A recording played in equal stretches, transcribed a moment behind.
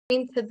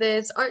To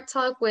this art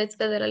talk with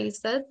Fedella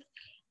Lizeth.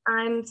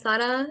 I'm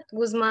Sara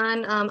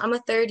Guzman. I'm a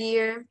third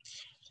year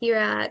here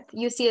at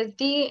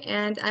UCSD,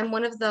 and I'm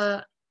one of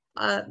the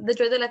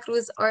Joy de la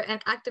Cruz Art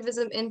and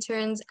Activism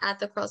interns at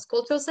the Cross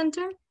Cultural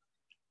Center.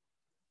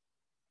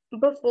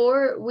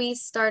 Before we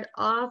start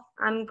off,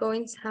 I'm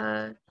going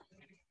to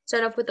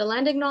start off with the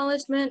land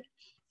acknowledgement.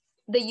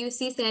 The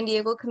UC San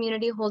Diego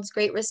community holds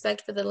great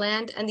respect for the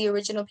land and the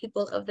original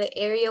people of the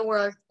area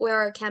where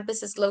our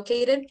campus is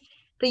located.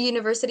 The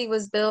university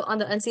was built on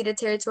the unceded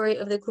territory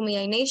of the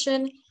Kumeyaay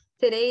Nation.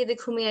 Today, the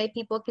Kumeyaay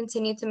people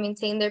continue to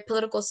maintain their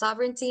political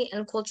sovereignty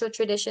and cultural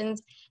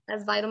traditions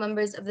as vital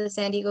members of the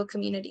San Diego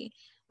community.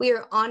 We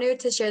are honored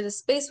to share this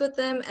space with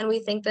them, and we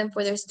thank them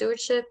for their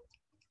stewardship.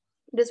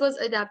 This was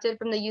adapted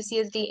from the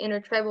UCSD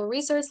Intertribal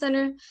Resource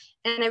Center,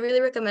 and I really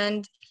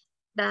recommend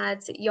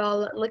that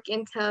y'all look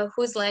into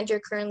whose land you're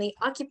currently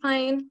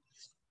occupying.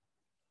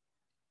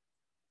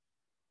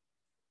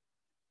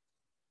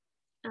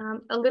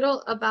 A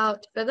little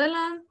about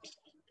Fedella.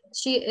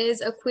 She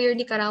is a queer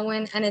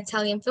Nicaraguan and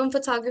Italian film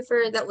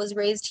photographer that was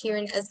raised here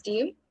in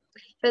SD.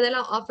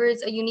 Fedella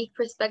offers a unique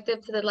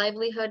perspective to the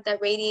livelihood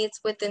that radiates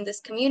within this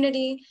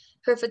community.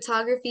 Her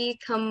photography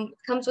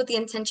comes with the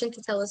intention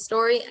to tell a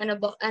story and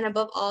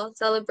above all,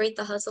 celebrate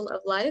the hustle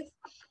of life.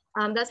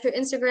 That's her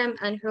Instagram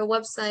and her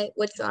website,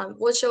 which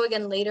we'll show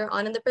again later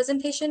on in the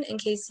presentation in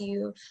case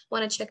you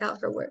want to check out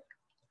her work.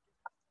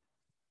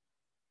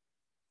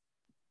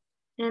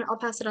 And I'll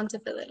pass it on to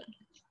Fedella.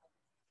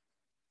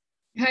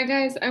 Hi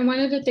guys, I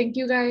wanted to thank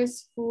you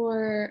guys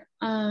for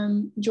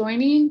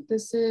joining.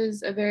 This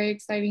is a very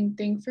exciting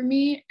thing for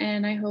me,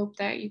 and I hope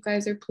that you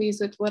guys are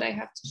pleased with what I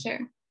have to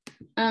share.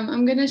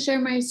 I'm gonna share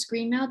my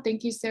screen now.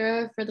 Thank you,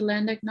 Sarah, for the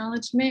land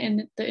acknowledgement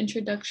and the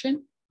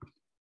introduction.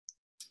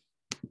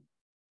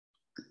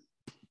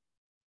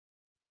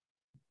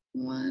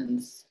 One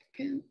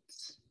second.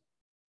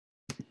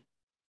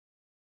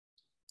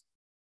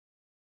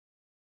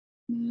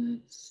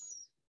 Let's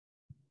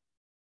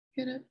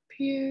get up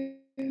here.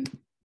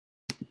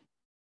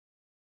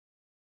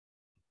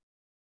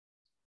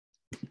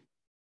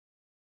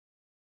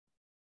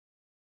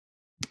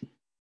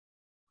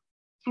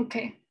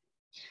 Okay,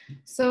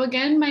 so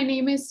again, my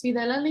name is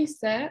Fedella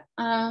Lizeth.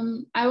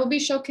 I will be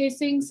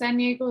showcasing San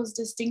Diego's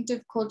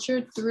distinctive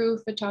culture through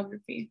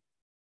photography.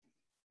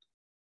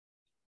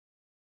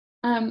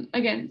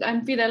 Again,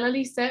 I'm Fedella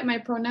Lizeth. My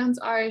pronouns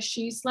are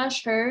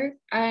she/her.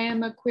 I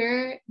am a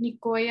queer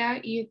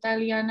Nicoya y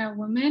Italiana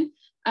woman.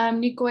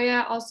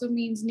 Nicoya also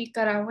means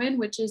Nicaraguan,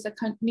 which is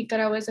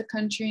Nicaragua is a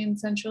country in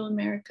Central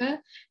America,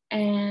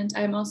 and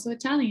I'm also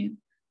Italian.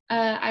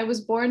 I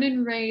was born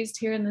and raised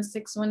here in the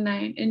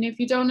 619. And if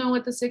you don't know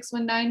what the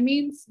 619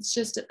 means, it's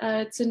just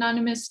it's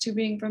synonymous to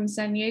being from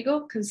San Diego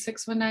because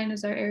 619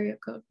 is our area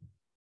code.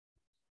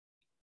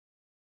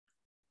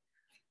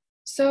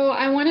 So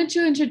I wanted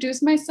to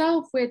introduce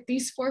myself with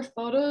these 4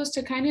 photos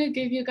to kind of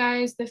give you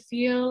guys the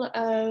feel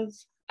of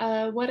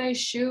what I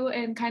shoot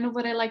and kind of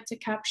what I like to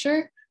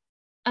capture.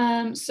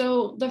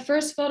 So the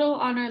first photo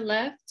on our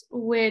left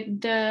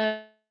with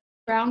the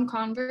brown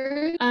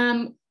Converse,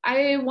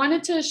 I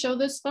wanted to show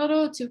this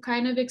photo to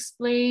kind of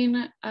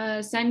explain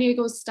San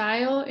Diego's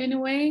style in a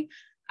way.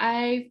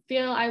 I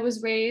feel I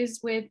was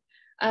raised with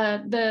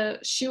the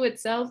shoe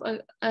itself,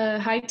 a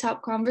high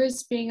top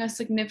Converse being a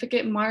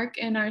significant mark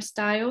in our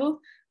style.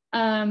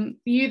 You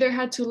either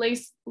had to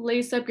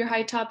lace up your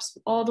high tops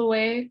all the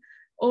way,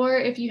 or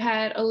if you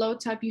had a low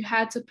top, you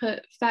had to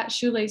put fat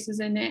shoelaces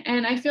in it.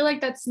 And I feel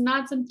like that's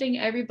not something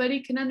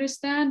everybody can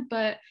understand,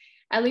 but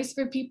at least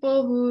for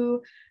people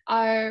who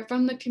are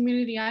from the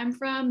community I'm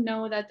from,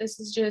 know that this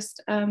is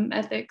just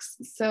ethics.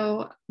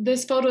 So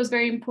this photo is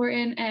very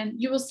important, and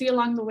you will see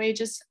along the way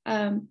just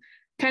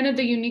kind of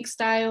the unique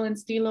style and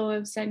stilo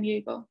of San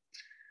Diego.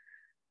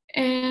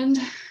 And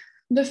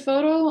the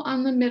photo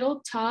on the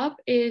middle top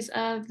is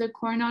of the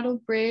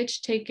Coronado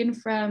Bridge taken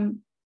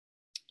from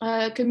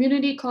a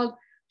community called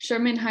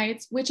Sherman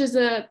Heights, which is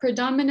a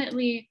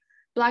predominantly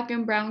Black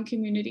and brown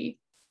community.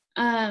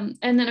 And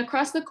then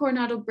across the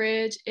Coronado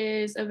Bridge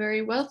is a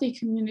very wealthy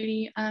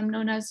community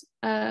known as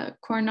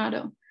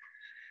Coronado.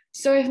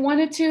 So I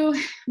wanted to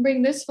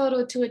bring this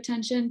photo to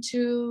attention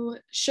to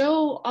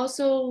show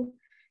also,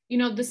 you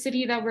know, the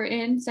city that we're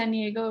in, San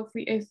Diego,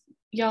 if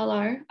y'all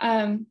are,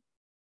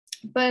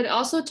 but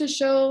also to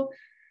show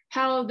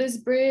how this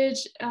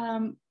bridge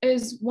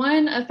is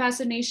one, a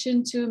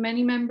fascination to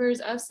many members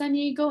of San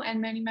Diego and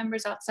many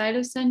members outside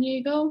of San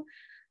Diego.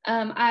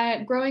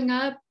 Growing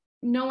up,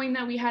 knowing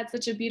that we had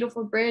such a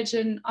beautiful bridge,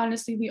 and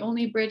honestly, the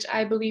only bridge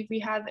I believe we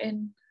have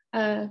in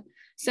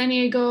San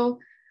Diego,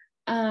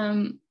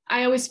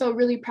 I always felt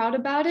really proud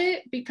about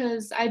it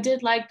because I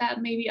did like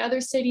that maybe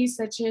other cities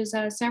such as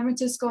San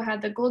Francisco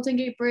had the Golden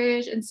Gate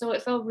Bridge. And so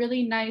it felt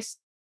really nice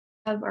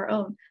to have our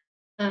own.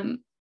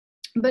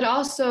 But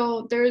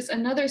also there's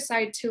another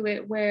side to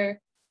it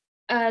where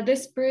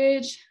this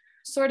bridge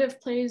sort of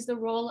plays the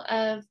role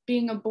of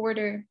being a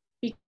border.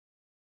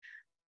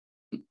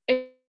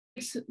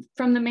 It's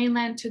from the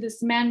mainland to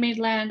this man-made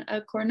land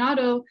of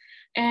Coronado.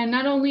 And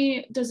not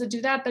only does it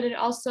do that, but it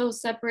also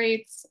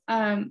separates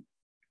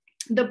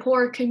the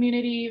poor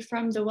community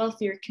from the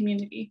wealthier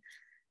community.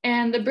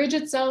 And the bridge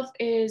itself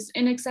is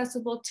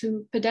inaccessible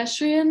to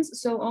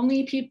pedestrians, so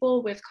only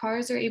people with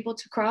cars are able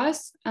to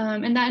cross.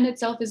 And that in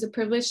itself is a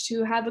privilege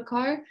to have a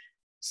car.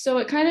 So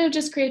it kind of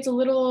just creates a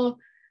little,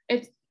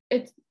 it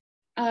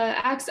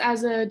acts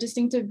as a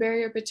distinctive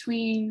barrier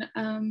between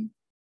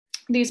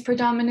these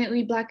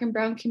predominantly Black and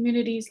brown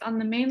communities on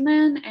the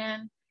mainland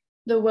and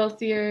the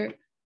wealthier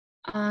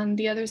on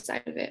the other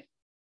side of it.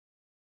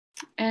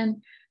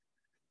 And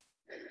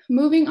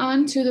moving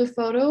on to the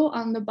photo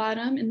on the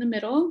bottom in the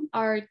middle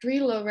are 3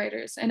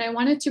 lowriders. And I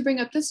wanted to bring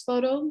up this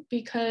photo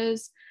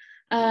because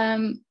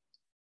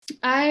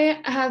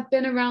I have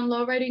been around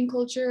lowriding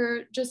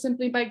culture just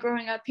simply by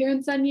growing up here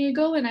in San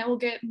Diego, and I will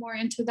get more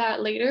into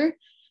that later.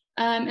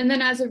 And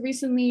then as of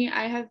recently,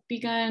 I have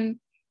begun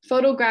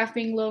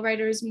photographing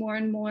lowriders more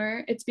and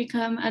more. It's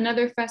become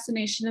another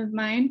fascination of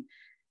mine.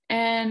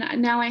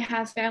 And now I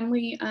have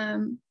family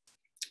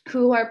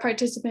who are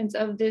participants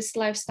of this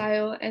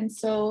lifestyle. And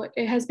so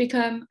it has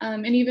become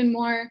an even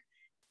more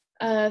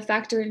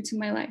factor into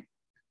my life.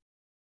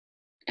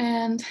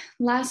 And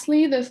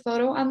lastly, the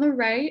photo on the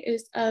right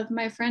is of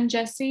my friend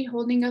Jesse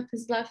holding up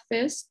his left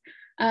fist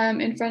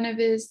in front of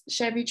his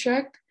Chevy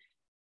truck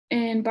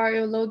in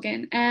Barrio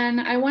Logan.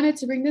 And I wanted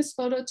to bring this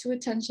photo to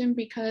attention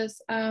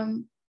because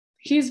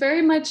he's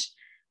very much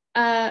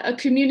a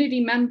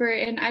community member,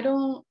 and I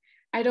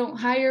don't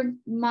hire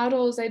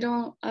models. I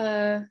don't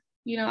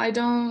I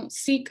don't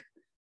seek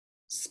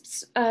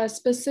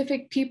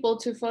specific people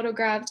to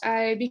photograph.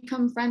 I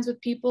become friends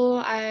with people.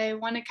 I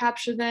want to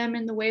capture them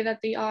in the way that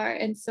they are.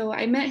 And so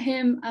I met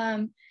him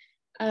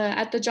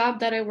at the job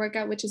that I work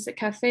at, which is a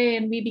cafe,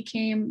 and we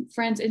became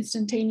friends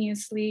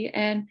instantaneously.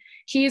 And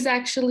he's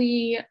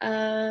actually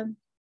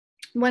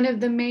one of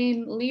the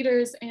main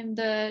leaders in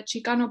the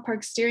Chicano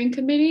Park Steering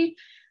Committee.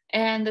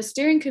 And the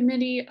steering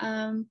committee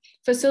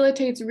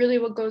facilitates really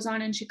what goes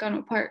on in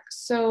Chicano Park.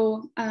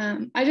 So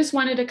I just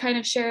wanted to kind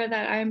of share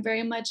that I'm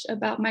very much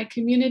about my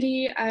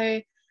community.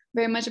 I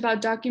very much about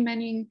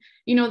documenting,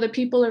 the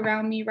people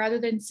around me rather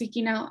than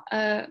seeking out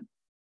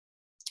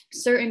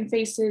certain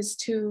faces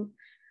to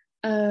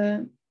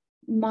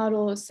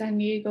model San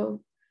Diego,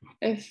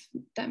 if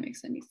that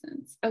makes any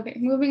sense. Okay,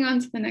 moving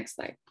on to the next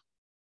slide.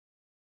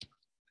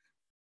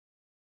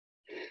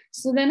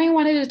 So then I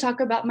wanted to talk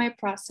about my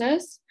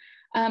process.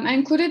 I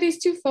included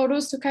these 2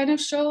 photos to kind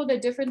of show the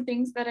different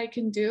things that I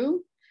can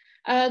do.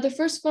 The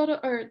first photo,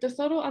 or the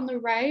photo on the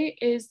right,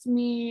 is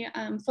me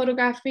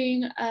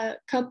photographing a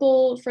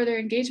couple for their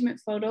engagement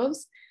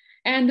photos.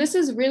 And this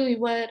is really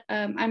what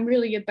I'm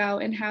really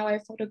about and how I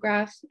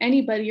photograph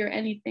anybody or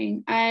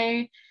anything.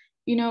 I,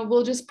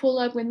 will just pull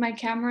up with my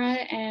camera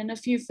and a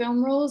few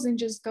film rolls and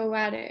just go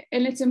at it.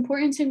 And it's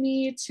important to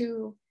me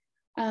to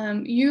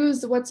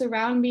use what's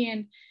around me,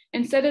 and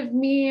instead of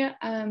me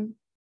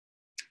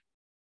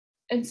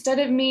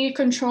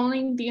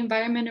controlling the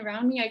environment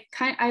around me,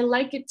 I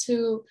like it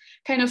to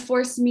kind of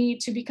force me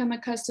to become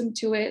accustomed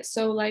to it.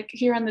 So like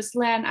here on this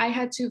land, I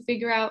had to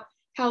figure out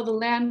how the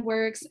land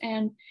works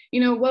and,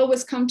 what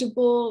was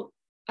comfortable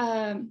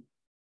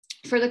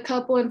for the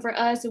couple and for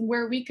us, and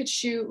where we could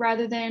shoot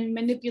rather than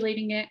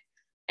manipulating it.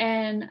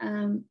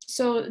 And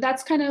so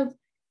that's kind of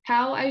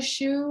how I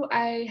shoot.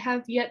 I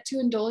have yet to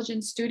indulge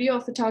in studio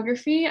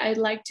photography. I'd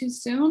like to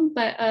soon,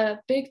 but a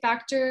big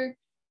factor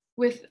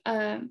with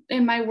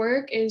in my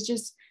work is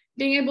just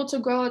being able to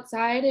go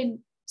outside and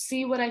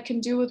see what I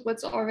can do with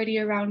what's already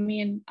around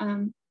me.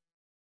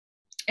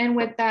 And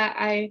with that,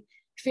 I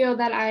feel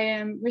that I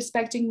am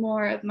respecting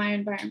more of my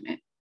environment.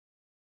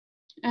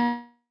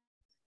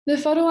 The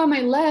photo on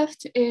my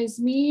left is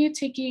me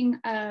taking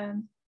a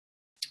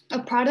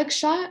product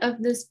shot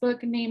of this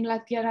book named La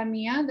Tierra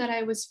Mía that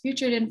I was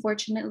featured in,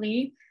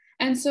 fortunately.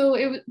 And so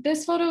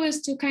this photo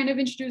is to kind of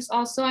introduce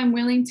also, I'm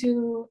willing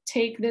to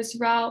take this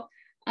route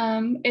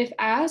if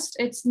asked.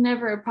 It's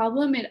never a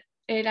problem.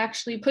 It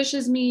actually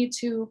pushes me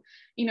to,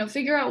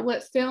 figure out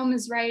what film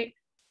is right,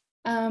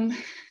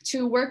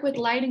 to work with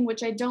lighting,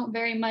 which I don't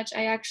very much.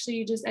 I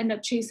actually just end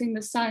up chasing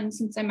the sun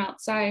since I'm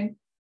outside,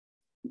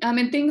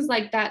 and things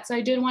like that. So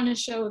I did want to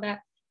show that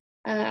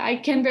I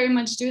can very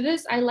much do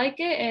this. I like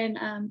it,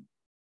 and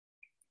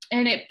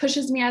it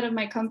pushes me out of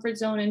my comfort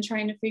zone and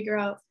trying to figure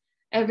out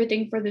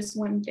everything for this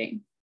one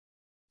thing.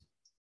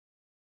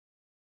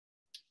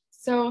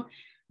 So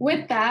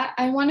with that,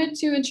 I wanted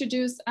to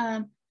introduce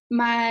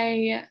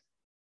my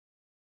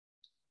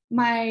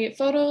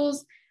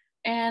photos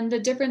and the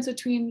difference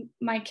between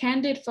my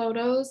candid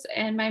photos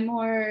and my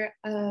more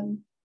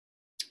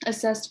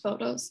assessed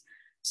photos.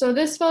 So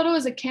this photo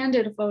is a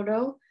candid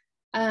photo.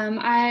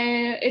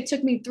 It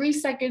took me 3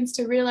 seconds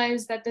to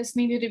realize that this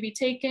needed to be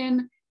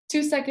taken,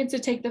 2 seconds to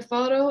take the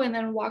photo, and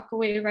then walk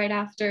away right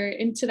after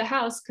into the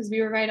house because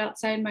we were right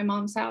outside my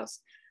mom's house.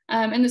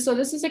 So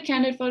this is a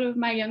candid photo of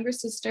my younger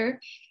sister.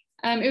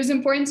 It was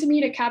important to me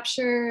to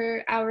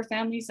capture our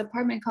family's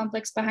apartment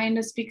complex behind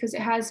us because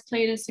it has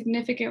played a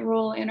significant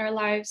role in our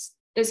lives,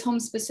 this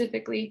home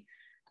specifically.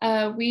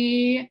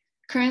 We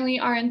currently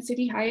are in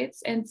City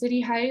Heights, and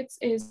City Heights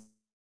is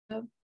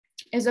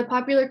a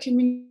popular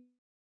community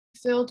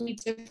filled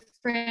with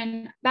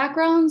different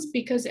backgrounds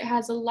because it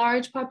has a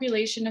large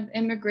population of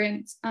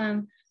immigrants.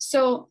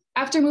 So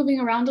after moving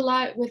around a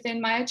lot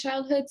within my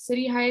childhood,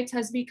 City Heights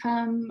has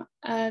become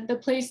the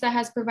place that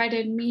has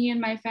provided me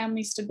and my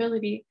family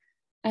stability.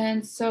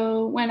 And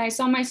so when I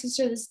saw my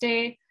sister this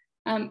day,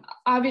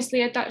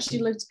 obviously I thought she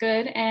looked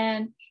good,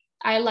 and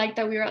I liked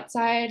that we were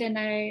outside, and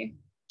I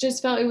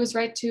just felt it was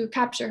right to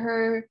capture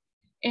her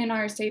in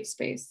our safe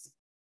space.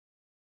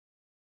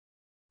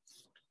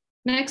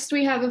 Next,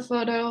 we have a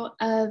photo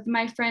of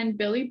my friend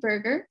Billy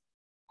Berger.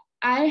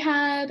 I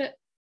had,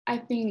 I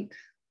think,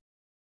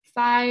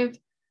 five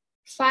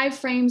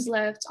frames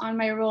left on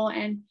my roll,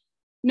 and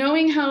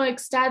knowing how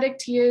ecstatic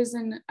he is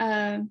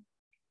and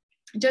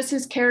just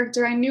his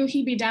character, I knew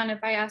he'd be down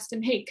if I asked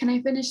him, hey, can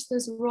I finish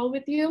this roll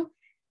with you?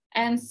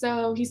 And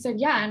so he said,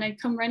 yeah, and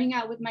I'd come running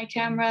out with my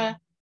camera,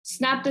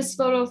 snap this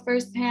photo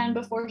firsthand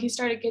before he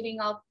started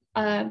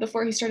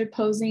before he started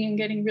posing and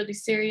getting really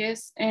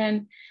serious.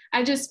 And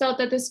I just felt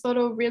that this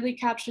photo really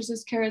captures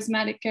his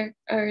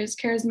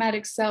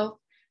charismatic self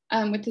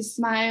with his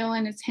smile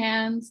and his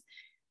hands.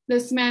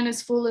 This man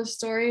is full of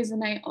stories,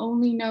 and I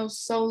only know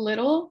so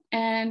little.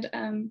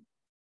 And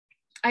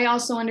I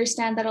also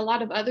understand that a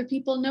lot of other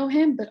people know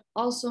him, but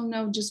also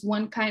know just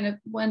one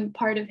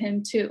part of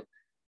him too.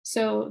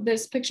 So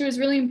this picture is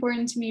really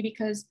important to me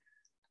because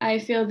I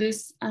feel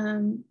this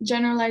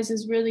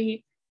generalizes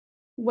really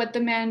what the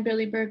man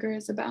Billy Berger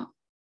is about.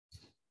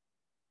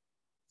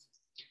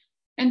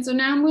 And so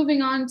now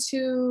moving on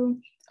to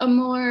a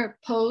more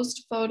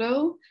posed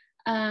photo.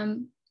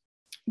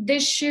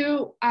 This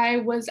shoot I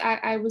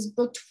was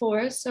booked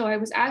for, so I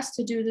was asked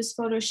to do this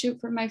photo shoot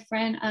for my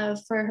friend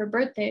for her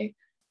birthday.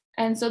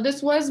 And so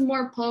this was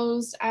more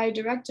posed. I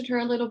directed her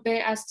a little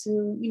bit as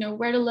to,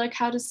 where to look,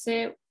 how to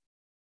sit.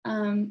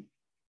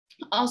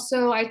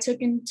 Also, I took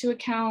into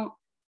account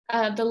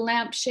the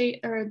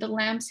lampshade or the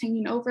lamps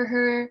hanging over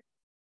her,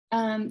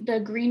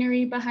 the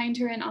greenery behind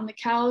her and on the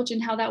couch,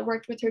 and how that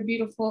worked with her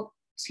beautiful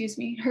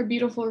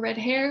red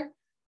hair.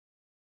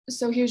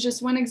 So here's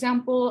just one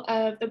example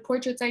of the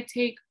portraits I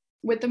take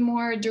with a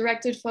more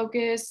directed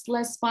focus,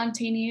 less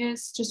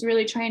spontaneous, just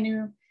really trying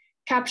to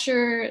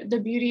capture the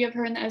beauty of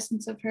her and the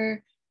essence of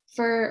her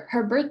for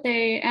her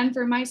birthday and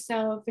for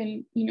myself,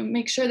 and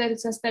make sure that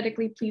it's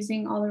aesthetically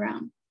pleasing all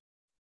around.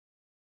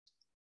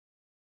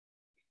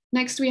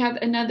 Next, we have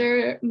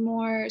another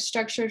more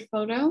structured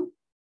photo.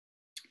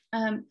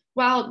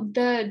 While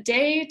the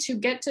day to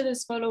get to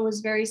this photo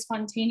was very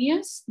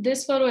spontaneous,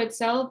 this photo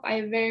itself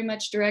I very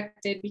much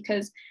directed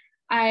because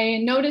I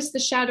noticed the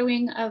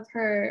shadowing of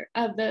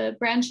the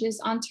branches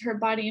onto her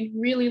body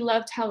and really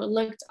loved how it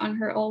looked on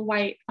her all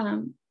white,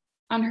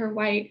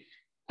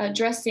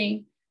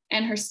 dressing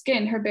and her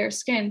skin, her bare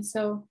skin.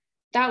 So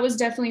that was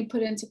definitely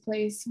put into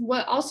place.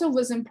 What also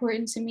was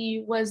important to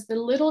me was the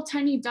little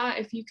tiny dot,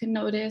 if you can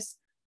notice,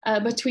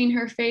 between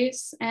her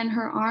face and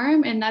her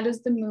arm, and that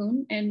is the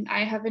moon, and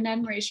I have an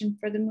admiration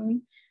for the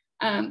moon.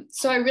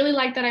 So I really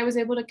like that I was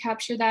able to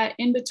capture that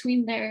in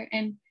between there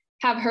and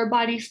have her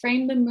body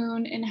frame the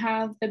moon and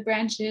have the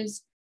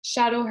branches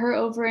shadow her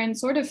over and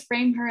sort of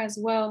frame her as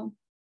well,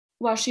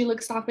 while she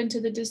looks off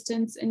into the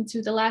distance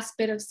into the last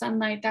bit of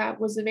sunlight that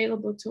was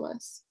available to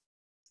us.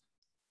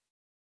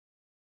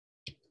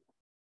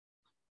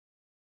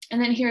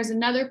 And then here's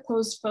another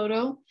posed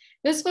photo.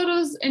 This photo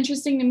is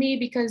interesting to me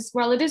because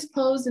while it is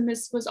posed, and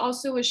this was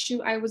also a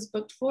shoot I was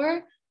booked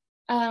for,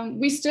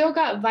 we still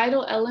got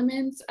vital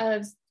elements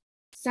of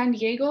San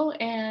Diego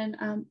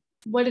and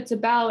what it's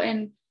about.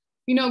 And,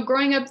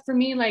 growing up for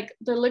me, like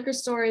the liquor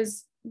store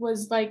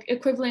was like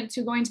equivalent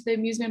to going to the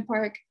amusement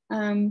park.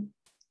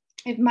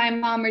 If my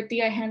mom or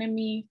Tia handed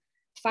me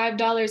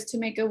 $5 to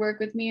make it work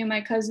with me and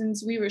my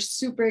cousins, we were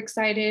super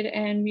excited,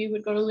 and we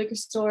would go to the liquor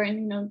store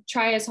and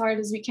try as hard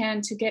as we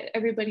can to get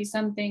everybody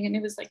something, and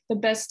it was like the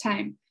best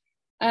time.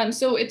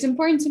 So it's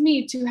important to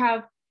me to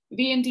have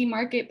V&D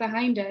Market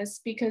behind us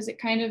because it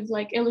kind of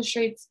like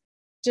illustrates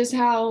just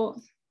how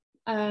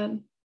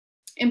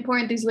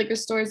important these liquor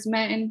stores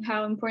meant and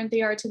how important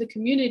they are to the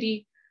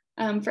community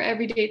for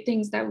everyday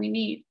things that we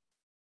need.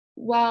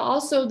 While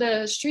also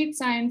the street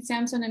sign,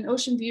 Samson and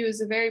Ocean View,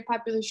 is a very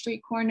popular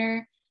street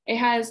corner. It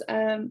has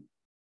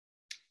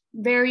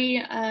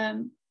very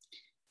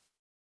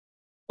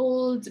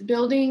old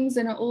buildings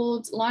and an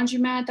old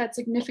laundromat that's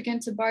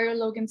significant to Barrio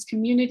Logan's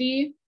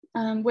community,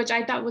 which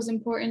I thought was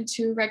important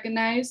to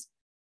recognize.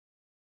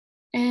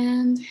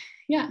 And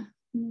yeah,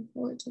 move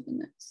forward to the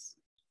next.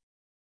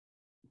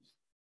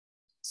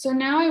 So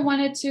now I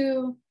wanted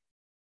to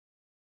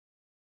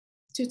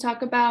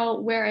talk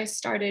about where I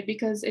started,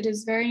 because it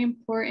is very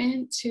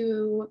important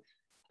to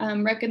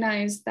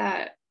recognize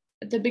that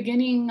the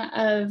beginning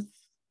of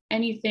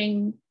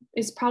anything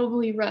is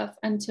probably rough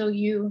until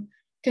you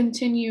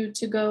continue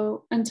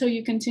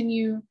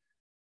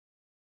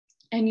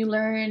and you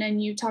learn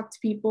and you talk to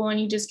people and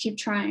you just keep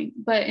trying.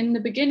 But in the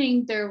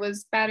beginning, there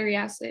was battery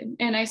acid.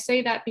 And I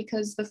say that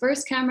because the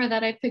first camera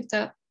that I picked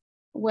up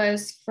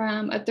was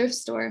from a thrift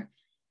store.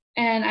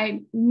 and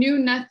I knew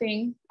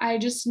nothing. I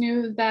just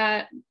knew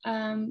that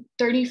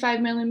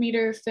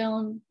 35mm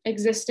film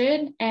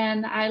existed,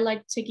 and I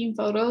liked taking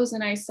photos,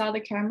 and I saw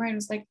the camera and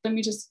was like, let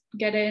me just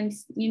get it and,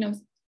 you know,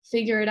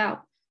 figure it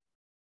out.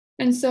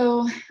 And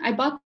so I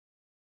bought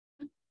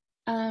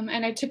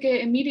and I took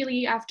it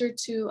immediately after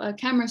to a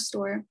camera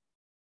store,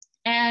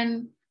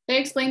 and they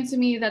explained to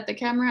me that the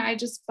camera I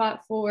just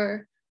bought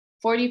for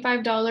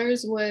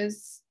 $45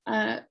 was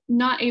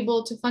not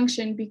able to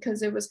function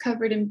because it was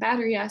covered in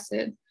battery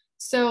acid.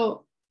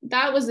 So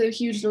that was a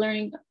huge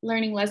learning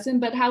lesson,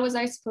 but how was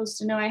I supposed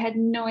to know? I had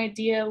no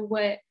idea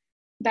what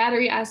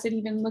battery acid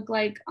even looked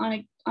like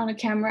on a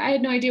camera. I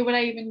had no idea what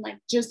I even like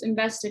just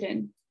invested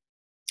in,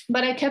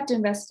 but I kept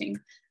investing.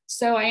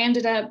 So I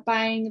ended up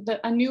buying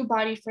a new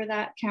body for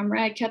that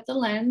camera. I kept the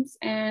lens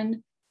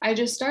and I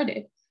just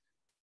started.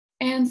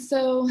 And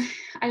so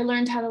I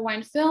learned how to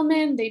wind film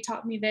in, they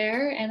taught me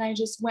there, and I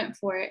just went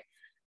for it.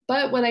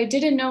 But what I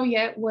didn't know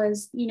yet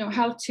was, you know,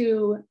 how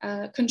to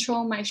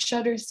control my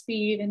shutter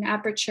speed and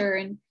aperture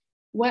and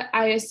what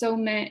ISO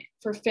meant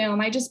for film.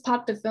 I just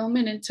popped the film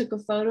in and took a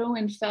photo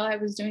and felt I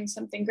was doing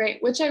something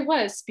great, which I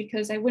was,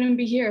 because I wouldn't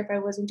be here if I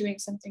wasn't doing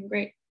something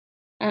great.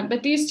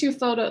 But these two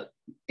photos,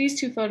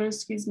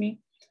 excuse me,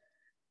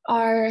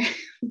 are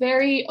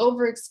very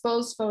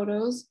overexposed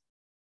photos.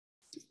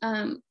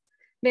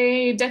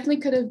 They definitely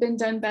could have been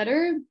done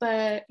better,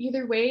 but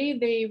either way,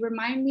 they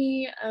remind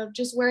me of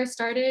just where I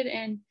started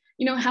and,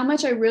 you know, how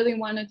much I really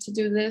wanted to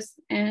do this.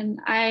 And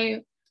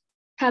I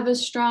have a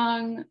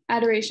strong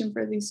adoration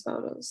for these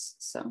photos.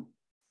 So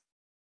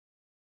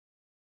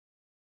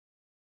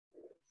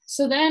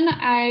then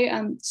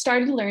I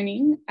started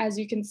learning. As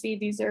you can see,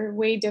 these are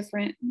way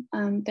different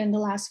than the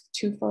last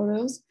two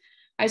photos.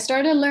 I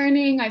started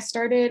learning, I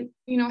started,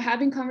 you know,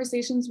 having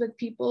conversations with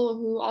people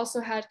who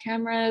also had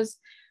cameras.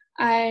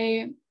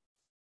 I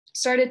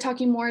started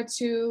talking more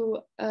to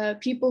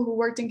people who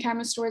worked in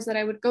camera stores that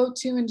I would go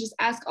to and just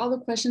ask all the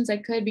questions I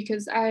could,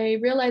 because I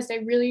realized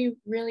I really,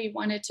 really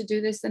wanted to do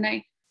this, and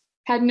I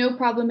had no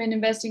problem in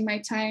investing my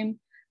time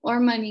or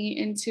money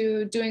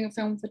into doing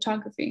film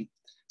photography.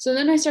 So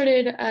then I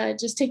started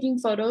just taking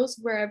photos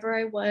wherever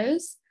I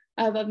was,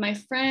 of my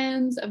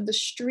friends, of the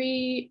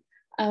street,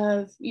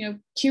 of, you know,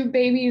 cute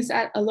babies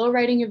at a low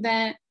riding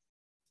event,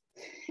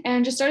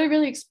 and just started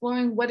really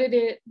exploring what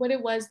it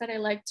was that I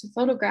liked to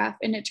photograph.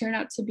 And it turned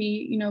out to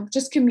be, you know,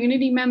 just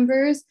community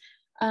members,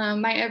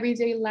 my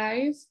everyday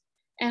life,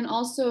 and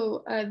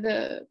also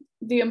the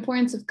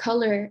importance of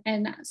color.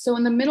 And so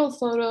in the middle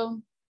photo,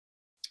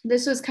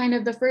 this was kind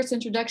of the first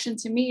introduction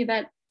to me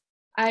that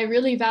I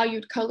really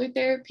valued color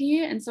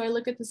therapy. And so I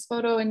look at this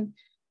photo and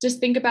just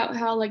think about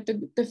how like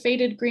the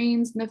faded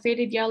greens and the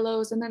faded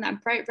yellows and then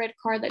that bright red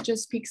car that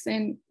just peeks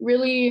in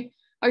really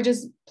are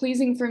just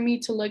pleasing for me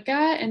to look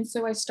at. And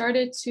so I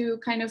started to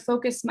kind of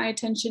focus my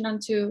attention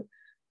onto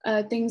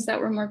things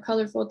that were more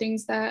colorful,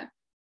 things that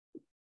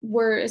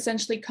were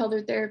essentially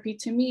color therapy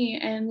to me,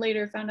 and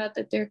later found out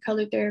that they're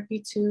color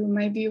therapy to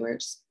my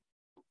viewers.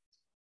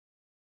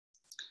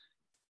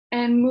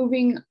 And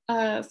moving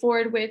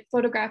forward with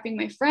photographing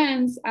my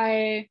friends,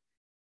 they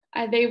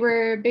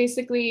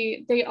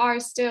are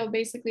still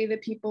basically the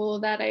people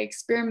that I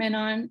experiment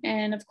on.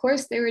 And of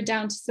course they were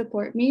down to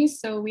support me.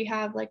 So we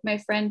have like my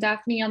friend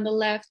Daphne on the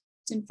left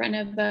in front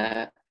of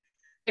the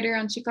rider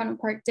on Chicano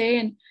Park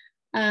Day.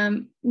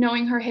 And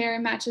knowing her hair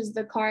matches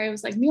the car, I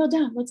was like, kneel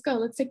down, let's go,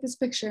 let's take this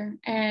picture.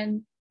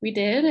 And we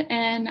did.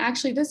 And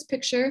actually this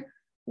picture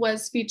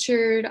was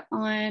featured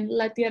on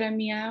La Tierra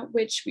Mia,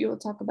 which we will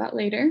talk about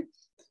later.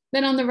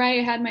 Then on the right,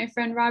 I had my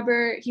friend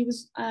Robert. He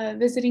was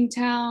visiting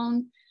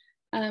town.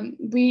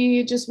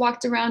 We just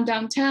walked around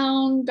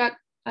downtown, got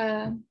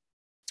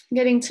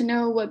getting to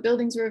know what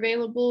buildings were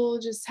available,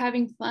 just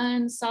having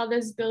fun, saw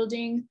this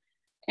building,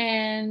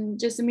 and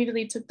just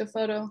immediately took the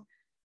photo.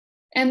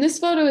 And this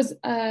photo is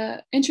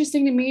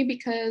interesting to me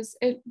because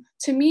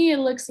to me, it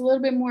looks a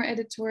little bit more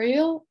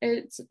editorial.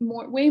 It's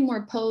way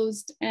more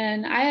posed.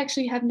 And I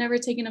actually have never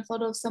taken a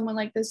photo of someone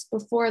like this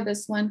before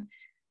this one.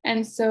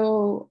 And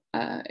so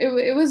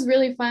it was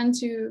really fun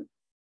to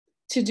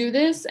do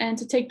this and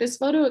to take this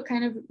photo. It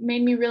kind of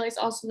made me realize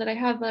also that I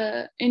have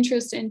an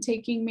interest in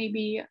taking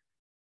maybe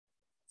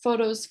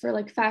photos for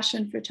like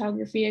fashion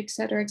photography, et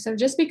cetera,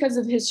 just because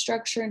of his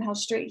structure and how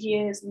straight he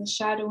is, and the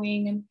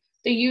shadowing and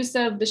the use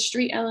of the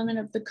street element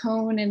of the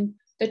cone and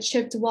the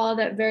chipped wall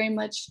that very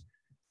much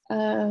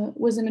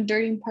was in a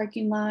dirty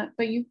parking lot,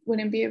 but you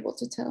wouldn't be able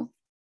to tell.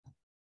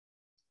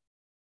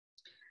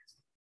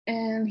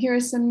 And here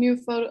are some new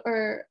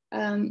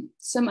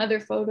some other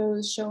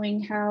photos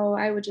showing how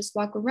I would just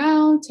walk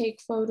around, take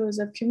photos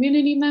of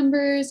community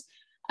members.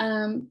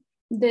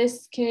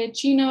 This kid,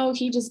 Chino,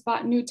 he just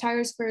bought new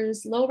tires for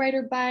his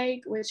lowrider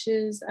bike, which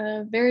is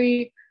a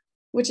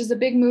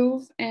big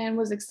move and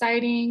was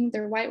exciting.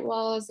 They're white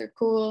walls, they're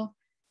cool.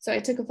 So I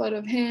took a photo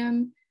of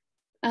him.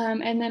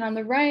 And then on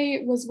the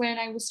right was when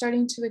I was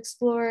starting to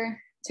explore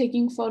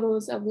taking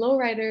photos of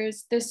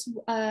lowriders.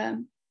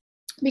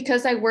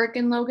 Because I work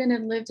in Logan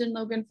and lived in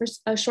Logan for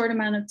a short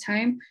amount of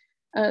time,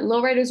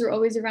 lowriders were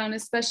always around,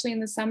 especially in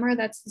the summer.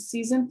 That's the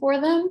season for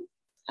them.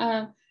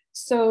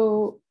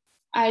 So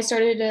I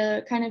started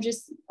to kind of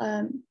just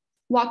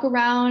walk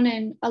around,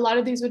 and a lot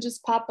of these would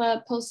just pop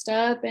up, post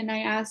up, and I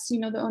asked,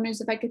 the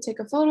owners if I could take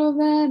a photo of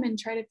them and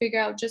try to figure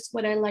out just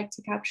what I like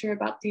to capture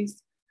about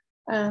these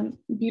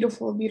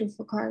beautiful,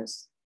 beautiful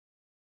cars.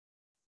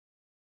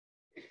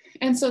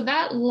 And so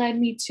that led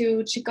me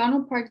to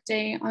Chicano Park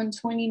Day in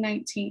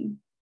 2019.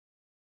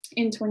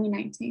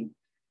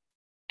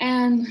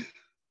 And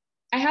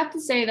I have to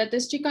say that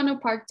this Chicano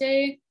Park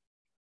Day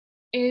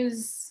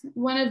is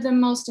one of the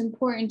most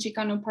important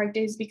Chicano Park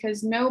Days,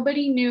 because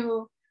nobody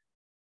knew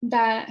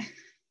that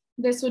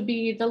this would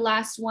be the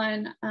last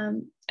one.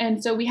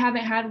 And so we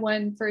haven't had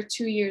one for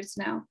 2 years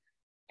now.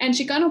 And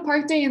Chicano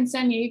Park Day in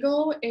San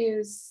Diego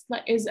is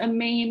a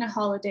main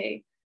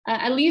holiday,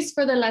 at least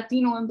for the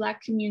Latino and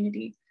Black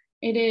community.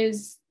 It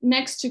is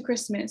next to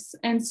Christmas.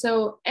 And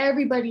so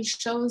everybody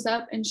shows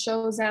up and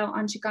shows out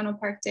on Chicano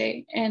Park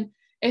Day. And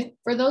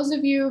for those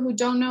of you who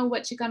don't know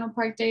what Chicano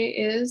Park Day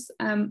is,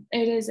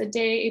 it is a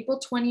day,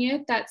 April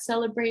 20th, that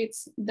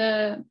celebrates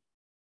the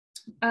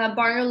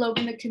Barrio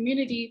Logan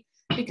community,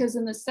 because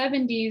in the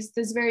 70s,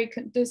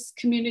 this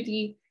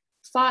community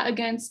fought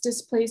against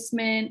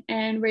displacement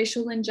and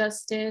racial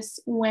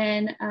injustice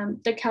when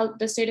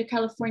the state of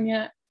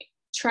California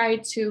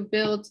tried to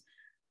build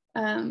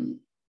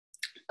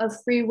a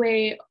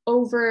freeway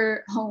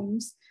over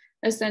homes,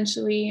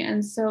 essentially.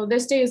 And so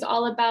this day is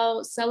all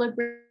about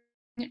celebrating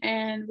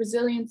and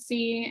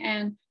resiliency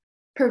and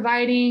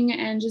providing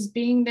and just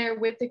being there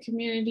with the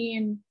community,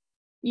 and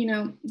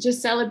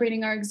just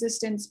celebrating our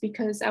existence,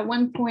 because at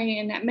one point,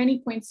 and at many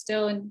points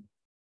still, and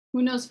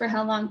who knows for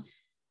how long,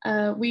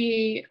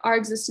 our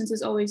existence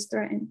is always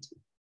threatened.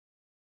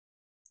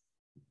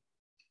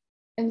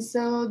 And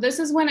so this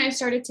is when I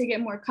started to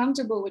get more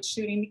comfortable with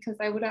shooting, because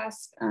I would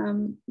ask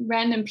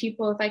random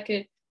people if I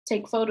could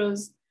take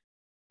photos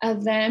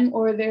of them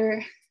or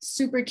their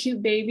super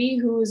cute baby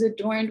who was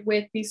adorned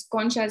with these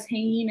conchas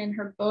hanging and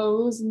her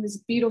bows and this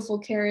beautiful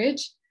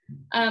carriage.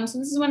 So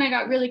this is when I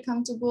got really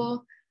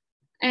comfortable.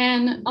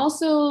 And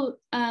also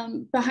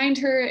behind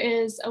her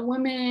is a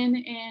woman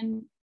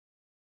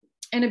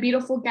in a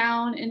beautiful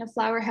gown in a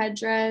flower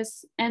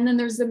headdress. And then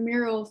there's a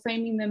mural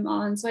framing them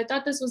on. So I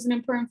thought this was an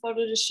important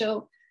photo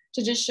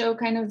to just show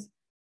kind of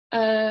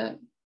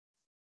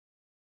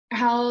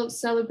how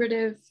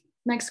celebrative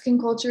Mexican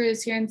culture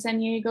is here in San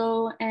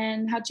Diego,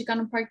 and how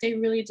Chicano Park Day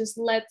really just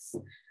lets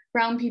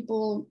brown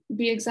people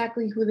be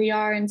exactly who they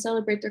are and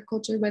celebrate their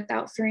culture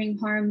without fearing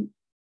harm.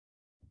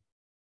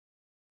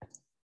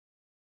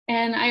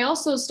 And I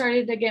also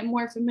started to get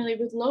more familiar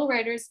with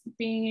lowriders,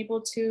 being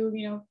able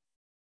to,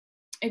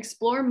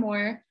 explore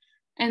more.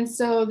 And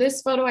so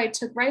this photo I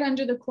took right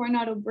under the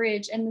Coronado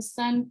Bridge, and the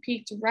sun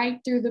peeked right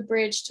through the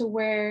bridge to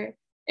where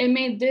it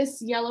made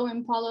this yellow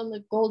Impala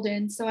look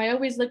golden. So I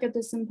always look at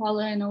this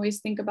Impala and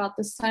always think about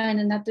the sun,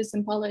 and that this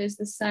Impala is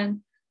the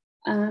sun.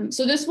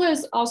 So this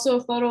was also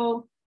a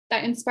photo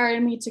that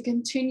inspired me to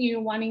continue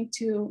wanting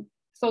to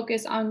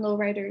focus on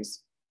lowriders.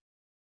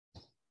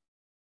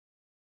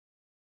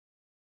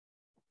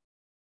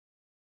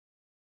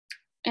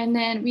 And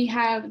then we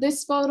have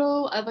this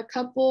photo of a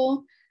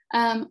couple.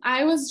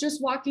 I was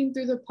just walking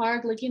through the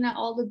park looking at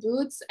all the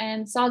booths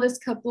and saw this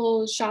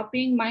couple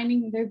shopping,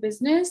 minding their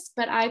business,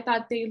 but I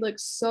thought they looked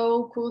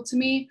so cool to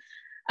me.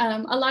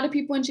 A lot of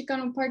people in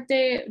Chicano Park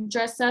Day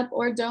dress up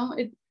or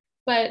don't,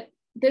 but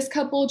this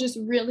couple just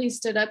really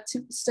stood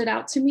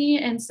out to me.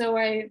 And so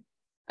I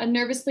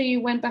nervously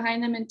went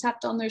behind them and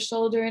tapped on their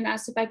shoulder and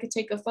asked if I could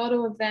take a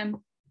photo of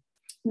them.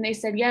 And they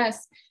said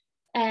yes.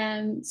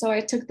 And so I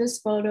took this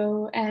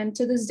photo, and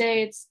to this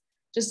day, it's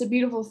just a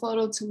beautiful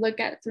photo to look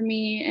at for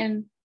me.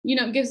 And,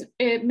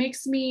 it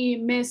makes me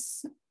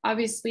miss,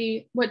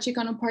 obviously, what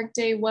Chicano Park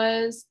Day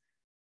was,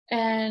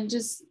 and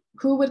just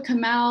who would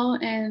come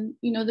out, and,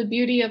 the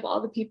beauty of all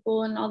the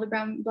people and all the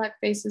brown and Black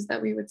faces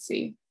that we would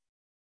see.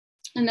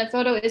 And that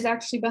photo is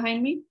actually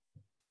behind me,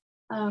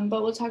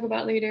 but we'll talk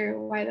about later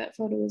why that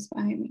photo is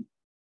behind me.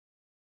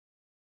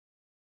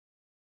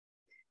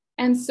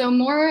 And so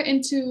more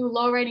into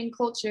lowriding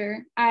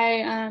culture,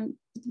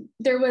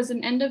 there was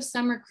an end of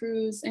summer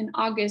cruise in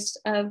August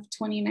of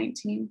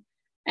 2019.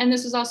 And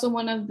this was also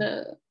one of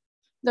the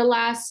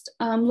last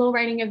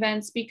lowriding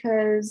events,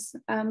 because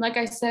like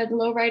I said,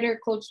 lowrider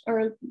culture,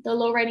 or the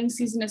lowriding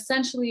season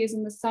essentially is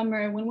in the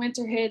summer. When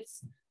winter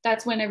hits,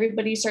 that's when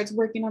everybody starts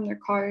working on their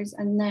cars,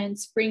 and then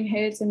spring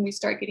hits and we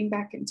start getting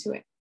back into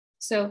it.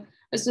 So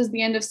this was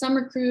the end of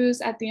summer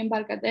cruise at the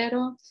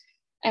Embarcadero.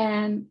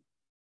 And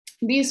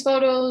these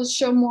photos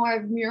show more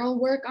of mural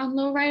work on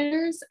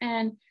lowriders,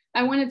 and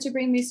I wanted to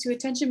bring these to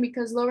attention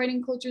because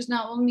lowriding culture is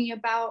not only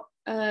about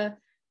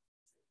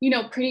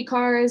pretty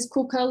cars,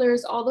 cool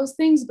colors, all those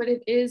things, but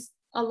it is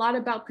a lot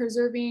about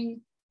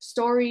preserving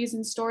stories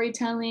and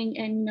storytelling,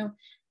 and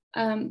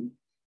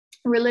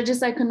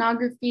religious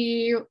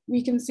iconography.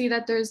 We can see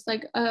that there's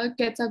like a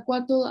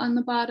Quetzalcoatl on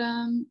the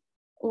bottom,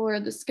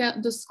 or the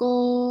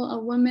skull, a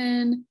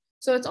woman.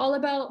 So it's all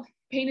about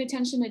paying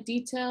attention to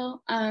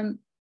detail.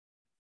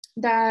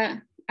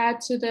 that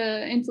add to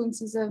the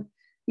influences of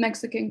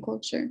Mexican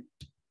culture.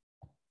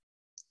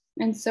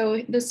 And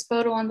so this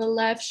photo on the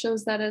left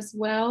shows that as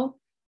well.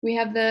 We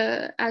have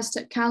the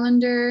Aztec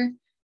calendar.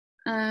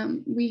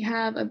 We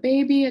have a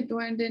baby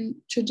adorned in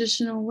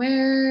traditional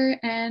wear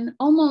and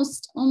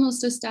almost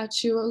a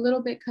statue, a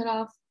little bit cut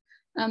off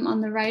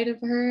on the right of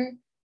her.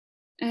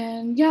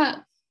 And yeah,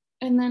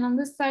 and then on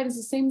this side is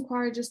the same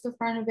card, just the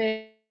front of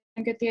it.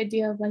 I get the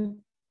idea of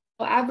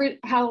like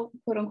how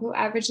quote unquote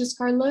average this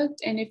card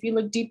looked. And if you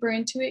look deeper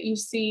into it, you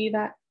see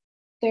that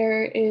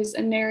there is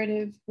a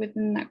narrative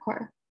within that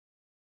card.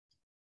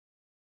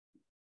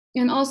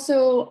 And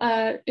also,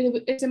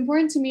 it's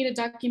important to me to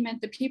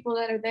document the people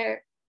that are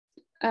there.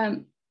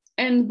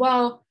 And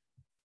while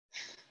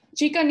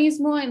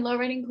Chicanismo and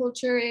low-riding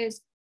culture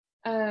is,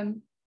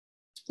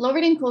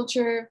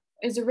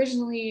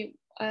 originally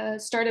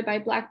started by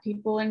Black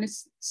people and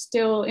is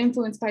still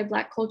influenced by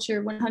Black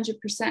culture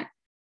 100%.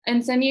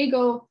 In San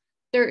Diego,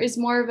 there is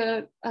more of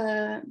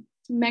a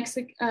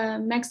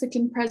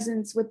Mexican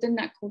presence within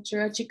that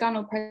culture, a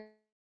Chicano presence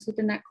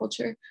within that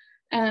culture.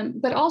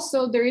 But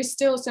also there is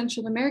still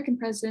Central American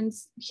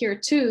presence here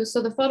too.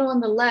 So the photo on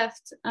the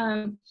left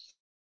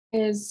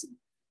is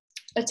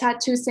a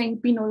tattoo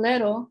saying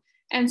pinolero.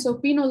 And so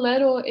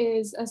pinolero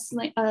is a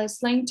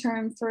slang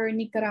term for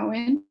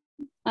Nicaraguan.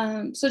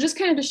 So just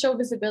kind of to show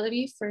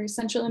visibility for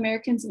Central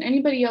Americans and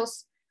anybody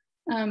else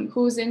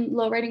who's in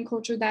low-riding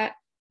culture that,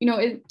 you know,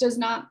 it does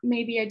not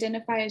maybe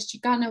identify as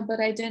Chicano, but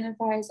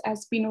identifies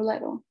as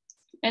pinolero.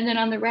 And then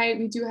on the right,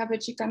 we do have a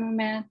Chicano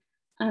man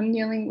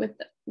kneeling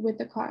with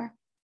the car.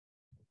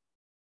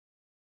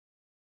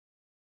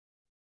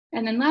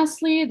 And then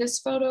lastly, this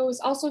photo is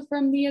also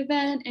from the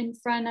event in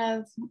front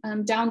of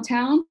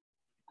downtown,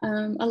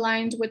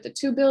 aligned with the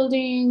two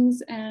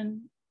buildings.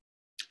 And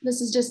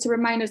this is just to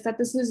remind us that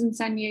this is in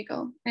San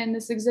Diego and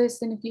this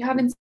exists. And if you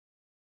haven't,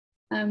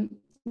 you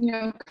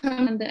know,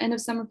 come on, the end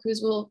of summer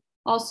cruise will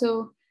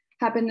also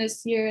happen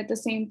this year at the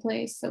same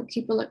place. So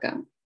keep a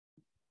lookout.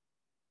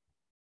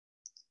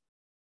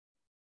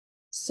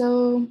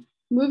 So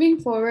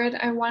moving forward,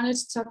 I wanted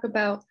to talk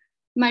about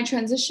my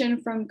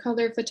transition from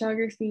color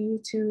photography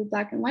to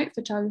black and white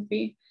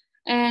photography.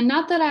 And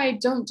not that I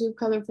don't do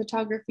color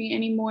photography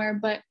anymore,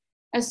 but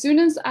as soon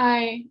as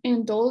I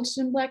indulged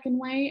in black and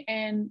white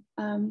and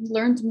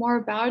learned more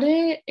about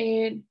it,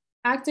 it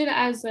acted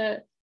as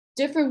a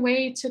different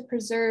way to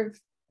preserve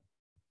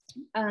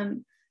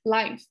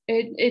life.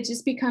 It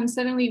just becomes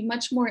suddenly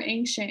much more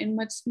ancient and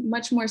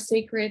much more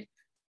sacred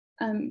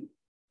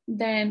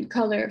than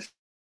color.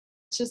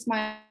 It's just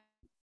my.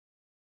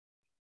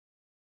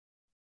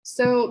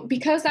 So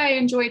because I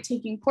enjoy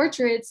taking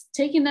portraits,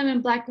 taking them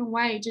in black and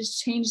white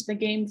just changed the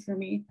game for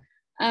me.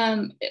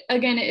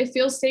 Again, it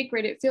feels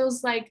sacred. It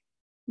feels like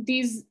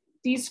these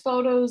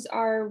photos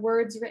are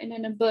words written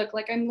in a book.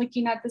 Like I'm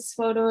looking at this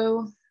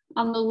photo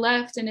on the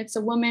left and it's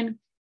a woman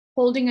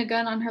holding a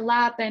gun on her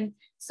lap and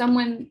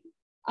someone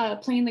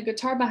playing the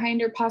guitar behind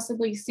her,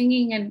 possibly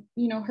singing, and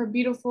you know, her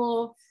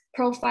beautiful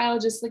profile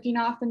just looking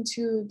off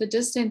into the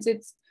distance.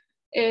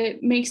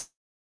 It makes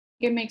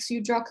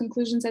you draw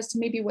conclusions as to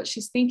maybe what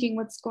she's thinking,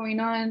 what's going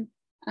on,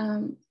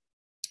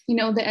 you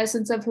know, the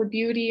essence of her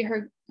beauty,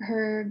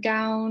 her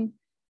gown,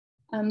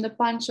 the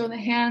poncho, the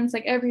hands,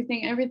 like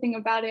everything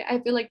about it. I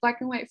feel like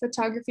black and white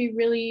photography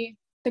really,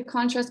 the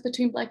contrast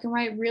between black and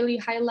white really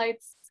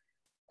highlights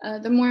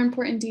the more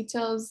important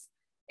details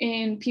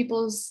in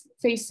people's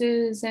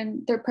faces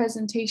and their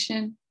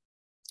presentation,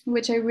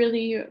 which I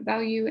really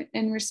value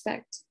and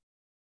respect.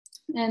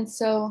 And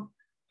so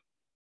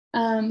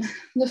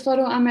the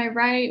photo on my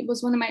right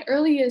was one of my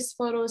earliest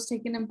photos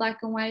taken in black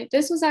and white.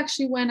 This was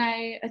actually when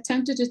I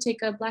attempted to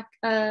take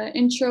a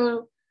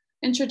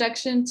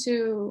introduction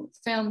to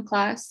film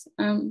class.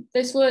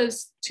 This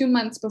was 2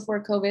 months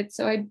before COVID,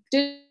 so I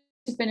did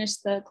finish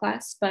the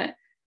class, but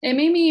it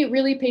made me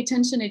really pay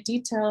attention to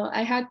detail.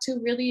 I had to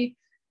really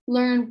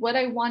learn what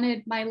I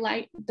wanted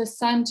the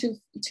sun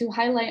to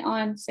highlight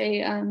on,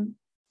 say,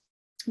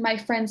 my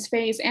friend's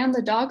face and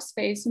the dog's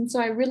face. And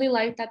so I really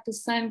like that the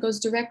sun goes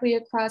directly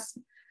across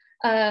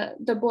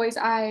the boy's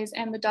eyes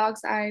and the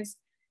dog's eyes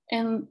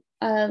and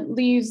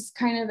leaves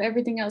kind of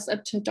everything else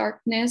up to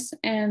darkness.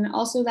 And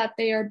also that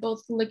they are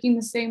both looking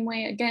the same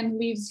way, again,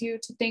 leaves you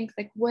to think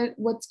like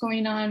what's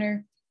going on,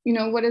 or, you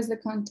know, what is the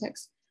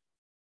context?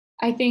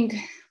 I think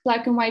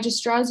black and white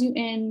just draws you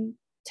in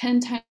 10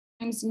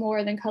 times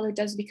more than color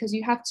does, because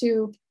you have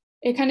to,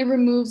 it kind of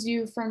removes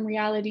you from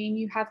reality and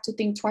you have to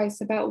think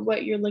twice about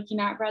what you're looking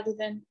at rather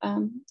than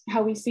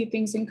how we see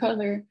things in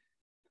color.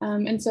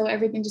 And so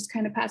everything just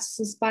kind of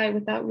passes us by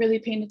without really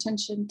paying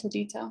attention to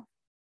detail.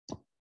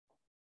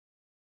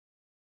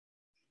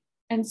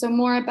 And so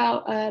more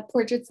about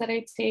portraits that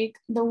I take.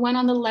 The one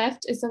on the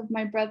left is of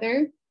my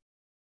brother.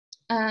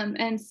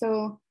 And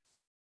so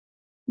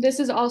this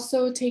is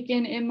also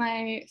taken in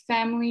my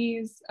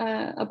family's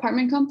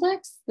apartment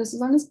complex. This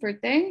is on his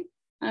birthday.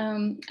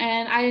 And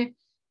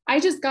I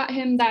just got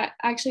him that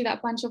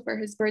poncho for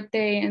his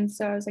birthday. And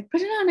so I was like,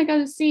 put it on, I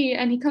gotta see.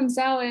 And he comes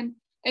out and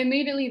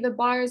immediately the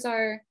bars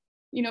are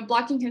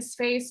blocking his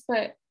face,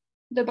 but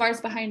the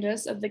bars behind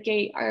us of the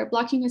gate are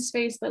blocking his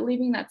face, but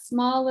leaving that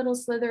small little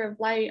slither of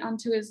light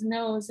onto his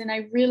nose. And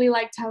I really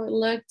liked how it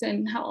looked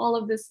and how all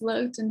of this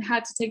looked, and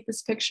had to take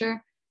this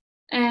picture.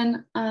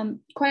 And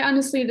quite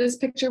honestly, this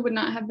picture would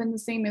not have been the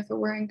same if it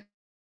weren't.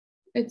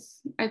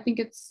 I think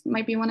it's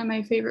might be one of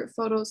my favorite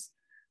photos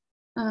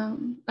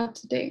up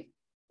to date.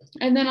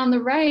 And then on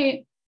the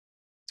right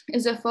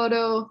is a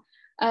photo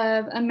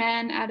of a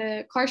man at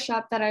a car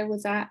shop that I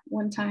was at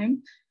one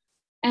time.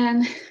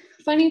 And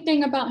funny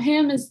thing about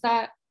him is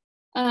that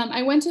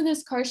I went to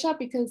this car shop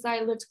because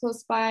I lived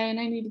close by and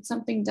I needed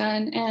something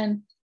done.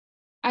 And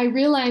I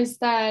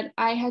realized that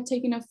I had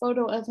taken a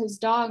photo of his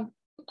dog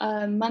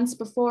months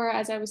before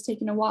as I was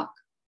taking a walk.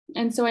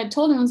 And so I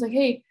told him, I was like,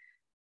 hey,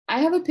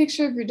 I have a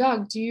picture of your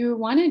dog. Do you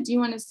want it? Do you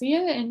want to see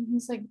it? And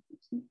he's like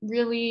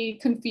really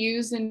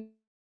confused and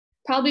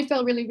probably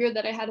felt really weird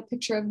that I had a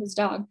picture of his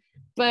dog.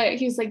 But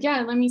he's like,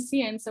 yeah, let me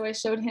see it. And so I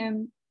showed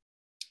him.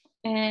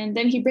 And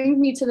then he brings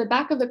me to the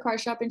back of the car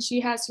shop, and she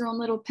has her own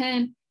little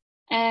pen.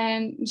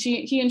 And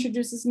he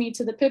introduces me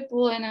to the pit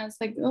bull. And I was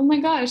like, oh my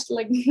gosh,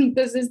 like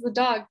this is the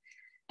dog.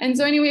 And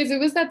so anyways, it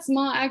was that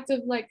small act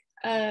of like,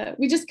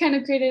 we just kind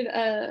of created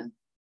a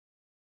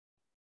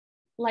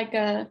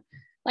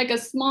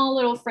small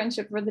little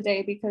friendship for the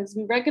day, because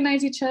we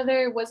recognized each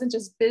other. It wasn't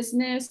just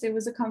business, it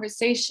was a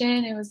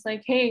conversation. It was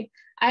like, hey,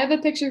 I have a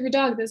picture of your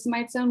dog. This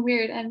might sound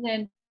weird. And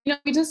then,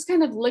 we just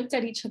kind of looked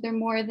at each other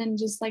more than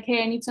just like,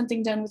 hey, I need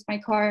something done with my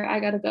car. I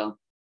gotta go.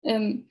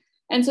 And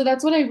so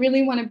that's what I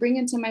really want to bring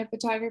into my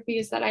photography,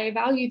 is that I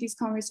value these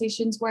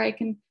conversations where I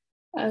can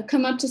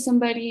come up to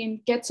somebody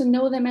and get to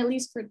know them at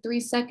least for 3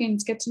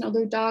 seconds, get to know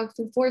their dog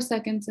for 4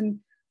 seconds. And,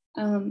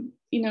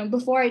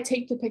 before I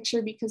take the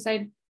picture, because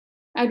I'd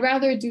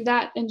rather do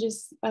that than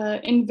just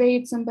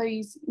invade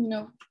somebody's,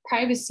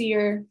 privacy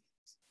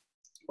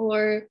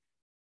or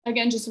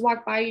again, just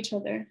walk by each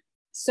other.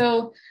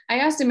 So I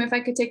asked him if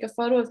I could take a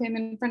photo of him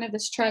in front of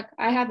this truck.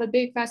 I have a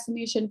big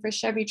fascination for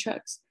Chevy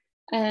trucks.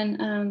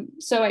 And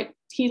so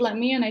he let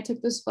me, and I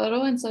took this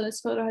photo. And so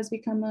this photo has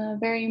become a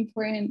very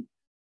important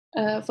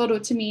photo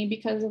to me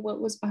because of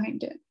what was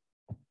behind it.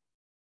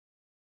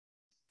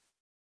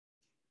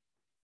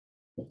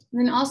 And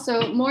then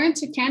also more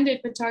into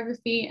candid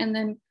photography, and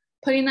then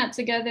putting that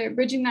together,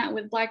 bridging that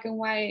with black and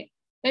white,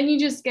 then you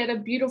just get a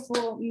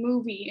beautiful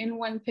movie in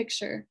one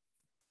picture.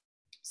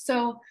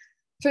 So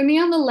for me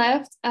on the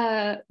left,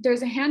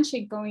 there's a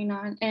handshake going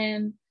on,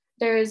 and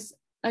there's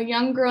a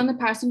young girl in the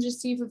passenger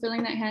seat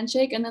fulfilling that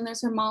handshake. And then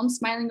there's her mom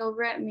smiling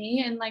over at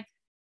me. And like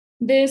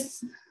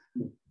this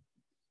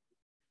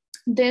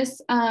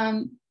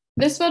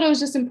photo is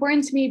just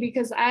important to me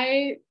because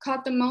I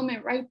caught the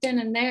moment right then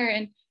and there.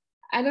 And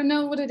I don't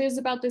know what it is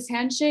about this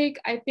handshake.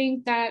 I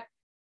think that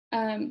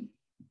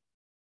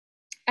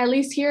at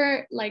least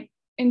here, like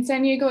in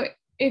San Diego,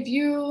 if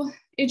you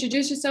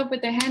introduce yourself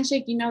with a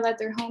handshake, you know that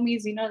they're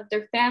homies, you know that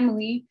they're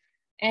family,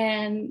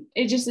 and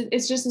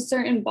it's just a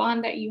certain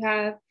bond that you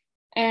have.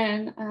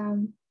 And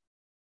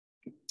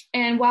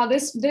while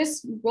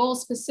this role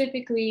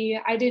specifically,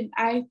 I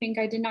think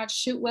I did not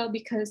shoot well,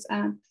 because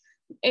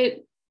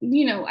it,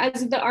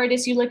 as the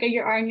artist, you look at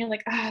your art and you're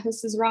like,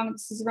 this is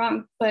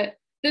wrong. But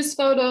this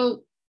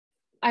photo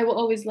I will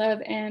always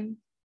love, and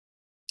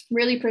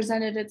really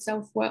presented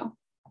itself well.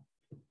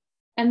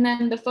 And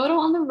then the photo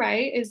on the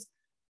right is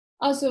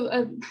also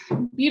a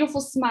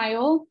beautiful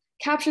smile,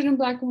 captured in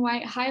black and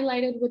white,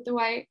 highlighted with the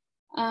white.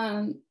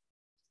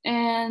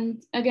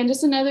 And again,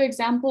 just another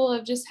example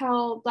of just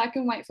how black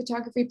and white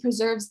photography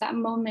preserves that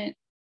moment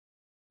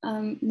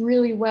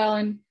really well,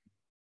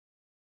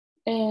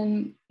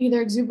 and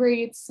either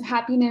exuberates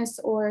happiness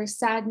or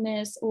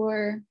sadness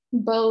or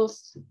both,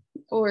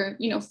 or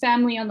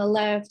family on the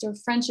left, or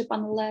friendship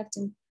on the left,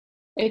 and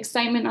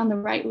excitement on the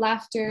right,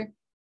 laughter.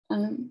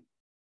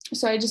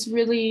 So I just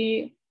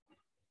really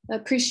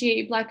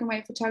appreciate black and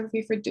white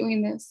photography for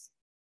doing this.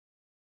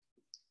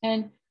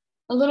 And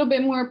a little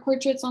bit more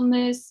portraits on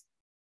this.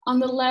 On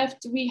the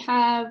left, we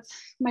have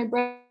my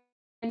brother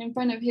in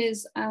front of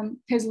his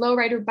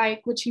lowrider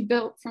bike, which he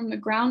built from the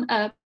ground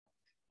up,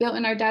 built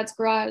in our dad's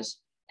garage.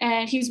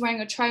 And he's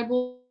wearing a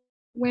tribal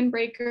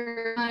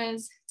windbreaker,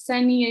 his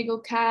San Diego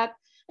cap.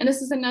 And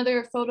this is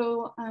another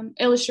photo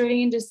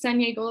illustrating just San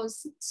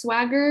Diego's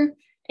swagger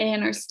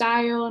and our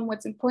style and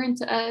what's important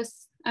to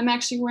us. I'm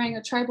actually wearing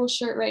a tribal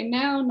shirt right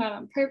now, not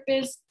on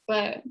purpose,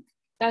 but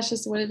that's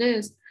just what it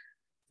is.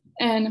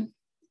 And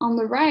on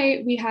the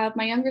right, we have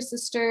my younger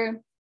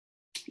sister.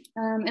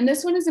 And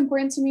this one is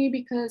important to me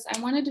because I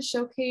wanted to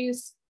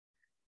showcase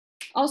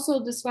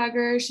also the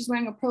swagger. She's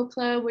wearing a Pro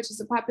Club, which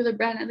is a popular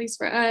brand, at least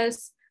for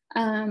us.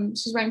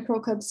 She's wearing Pro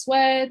Club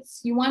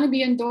sweats. You want to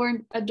be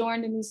adorned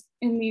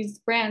in these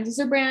brands. These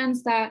are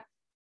brands that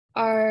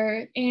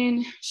are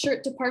in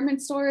shirt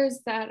department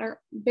stores that are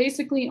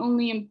basically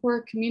only in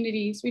poor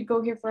communities. We'd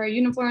go here for our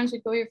uniforms.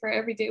 We'd go here for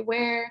everyday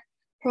wear.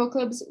 Pro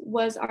Clubs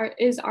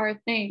is our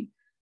thing.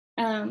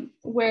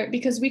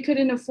 Because we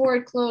couldn't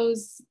afford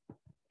clothes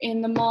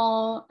in the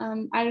mall.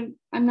 I'm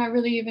not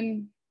really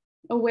even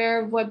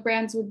aware of what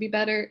brands would be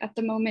better at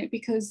the moment,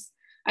 because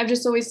I've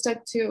just always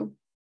stuck to,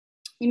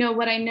 you know,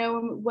 what I know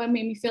and what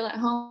made me feel at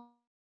home.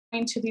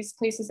 To these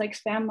places like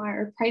FamMart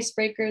or Price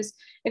Breakers.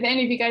 If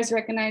any of you guys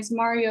recognize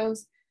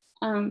Mario's,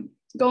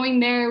 going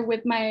there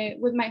with my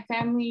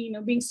family, you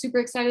know, being super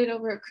excited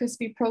over a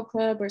crispy Pro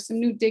Club or some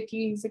new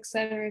Dickies, et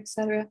cetera, et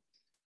cetera.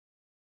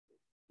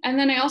 And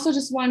then I also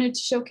just wanted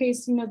to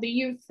showcase, you know, the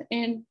youth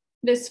in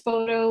this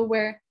photo,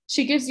 where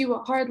she gives you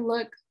a hard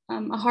look,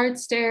 a hard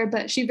stare,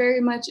 but she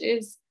very much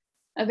is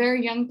a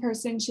very young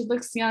person. She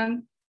looks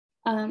young.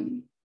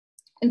 And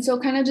so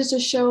kind of just to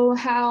show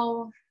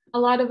how a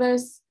lot of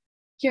us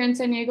here in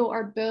San Diego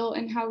are built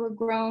and how we're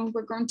grown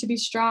to be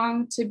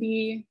strong, to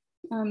be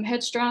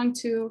headstrong,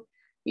 to,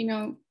 you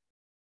know,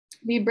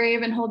 be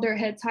brave and hold our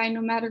heads high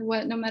no matter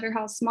what, no matter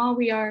how small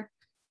we are.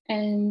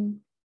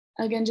 And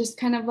again, just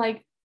kind of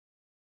like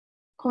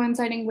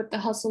coinciding with the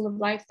hustle of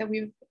life that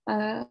we've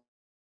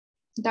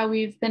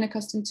been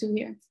accustomed to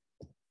here.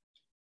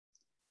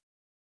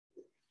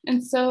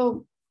 And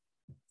so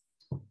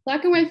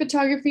black and white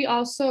photography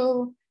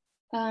also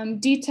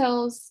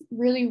details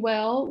really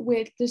well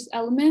with these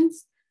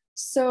elements.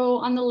 So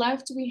on the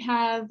left, we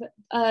have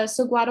a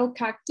saguaro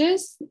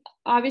cactus.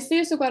 Obviously,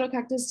 a saguaro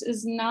cactus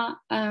is not,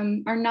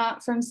 are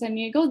not from San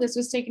Diego. This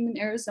was taken in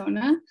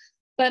Arizona.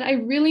 But I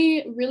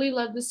really, really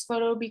love this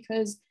photo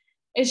because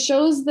it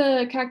shows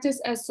the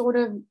cactus as sort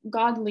of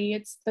godly.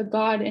 It's the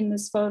god in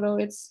this photo.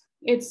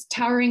 It's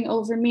towering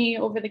over me,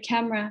 over the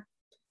camera.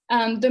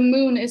 The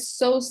moon is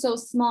so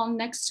small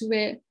next to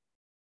it.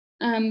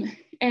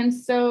 And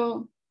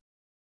so,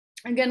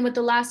 again, with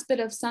the last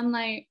bit of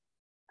sunlight,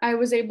 I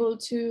was able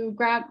to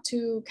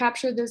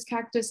capture this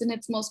cactus in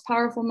its most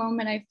powerful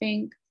moment, I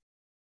think.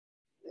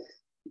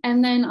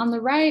 And then on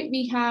the right,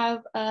 we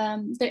have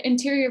the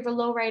interior of a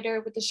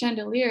lowrider with the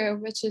chandelier,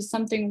 which is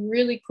something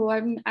really cool.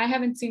 I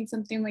haven't seen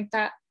something like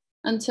that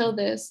until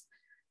this.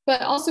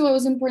 But also what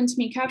was important to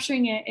me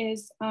capturing it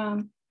is,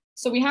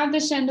 so we have the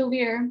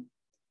chandelier,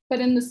 but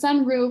in the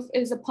sunroof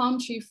is a palm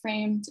tree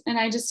framed. And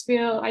I just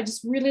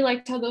really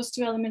liked how those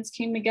two elements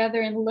came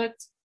together and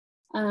looked.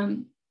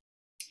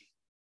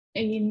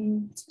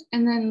 And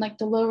then like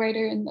the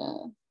lowrider in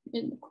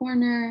the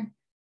corner,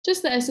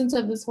 just the essence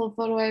of this whole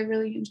photo I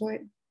really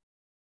enjoyed.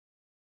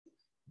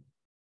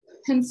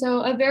 And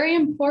so a very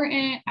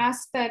important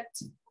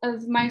aspect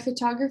of my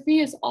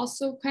photography is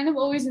also kind of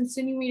always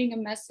insinuating a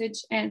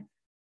message and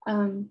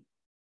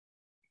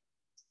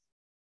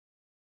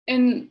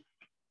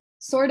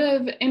sort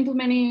of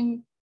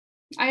implementing.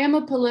 I am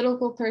a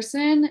political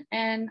person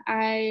and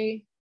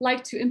I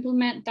like to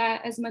implement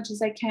that as much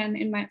as I can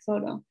in my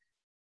photo.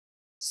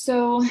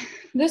 So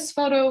this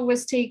photo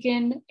was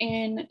taken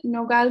in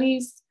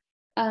Nogales,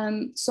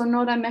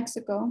 Sonora,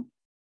 Mexico,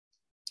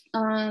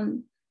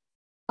 along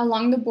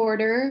the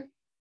border.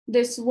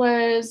 This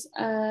was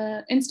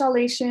an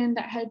installation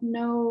that had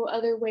no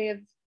other way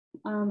of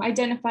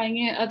identifying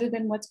it other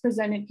than what's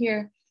presented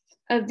here,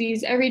 of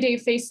these everyday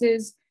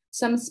faces,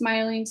 some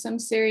smiling, some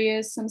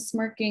serious, some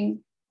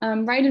smirking,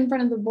 right in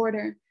front of the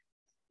border.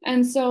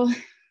 And so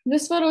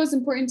this photo is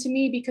important to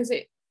me because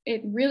it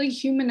really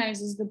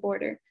humanizes the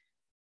border.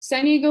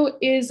 San Diego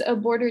is a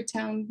border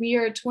town. We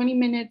are 20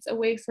 minutes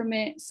away from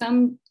it,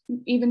 some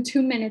even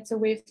 2 minutes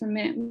away from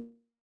it,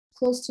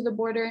 close to the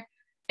border.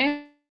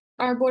 And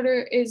our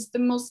border is the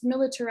most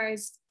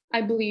militarized,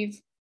 I believe.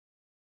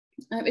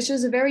 It's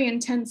just a very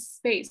intense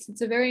space.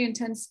 It's a very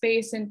intense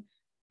space. And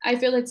I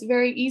feel it's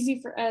very easy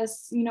for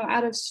us, you know,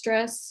 out of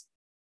stress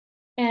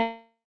and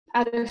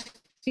out of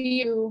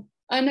fear, to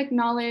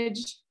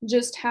unacknowledge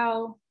just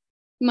how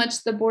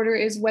much the border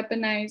is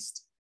weaponized.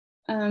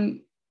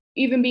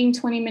 Even being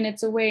 20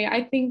 minutes away,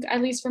 I think, at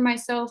least for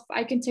myself,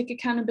 I can take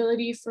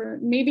accountability for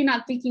maybe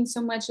not thinking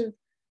so much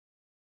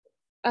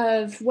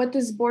of what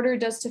this border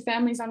does to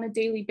families on a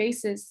daily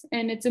basis.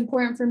 And it's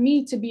important for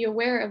me to be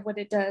aware of what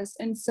it does.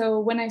 And so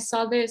when I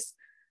saw this,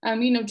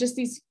 you know, just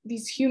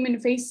these human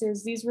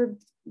faces, these were,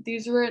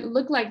 it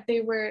looked like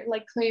they were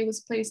like clay was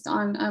placed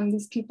on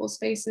these people's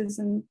faces.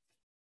 And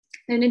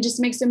it just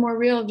makes it more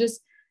real.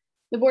 Just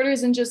the border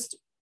isn't just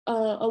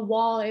a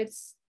wall.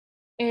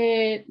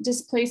 It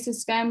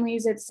displaces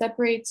families. It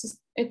separates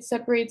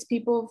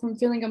people from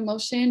feeling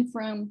emotion,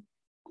 from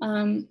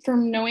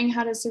knowing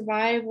how to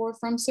survive or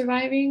from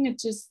surviving.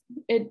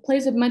 It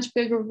plays a much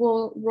bigger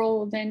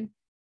role than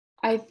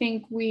I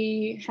think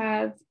we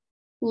have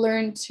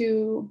learned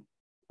to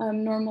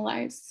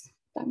normalize. If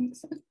that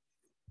makes sense.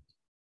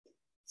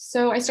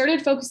 So I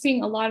started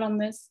focusing a lot on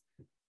this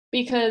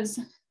because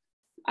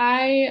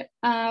I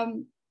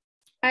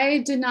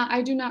do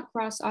not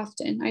cross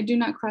often.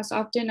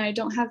 I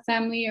don't have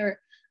family, or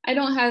I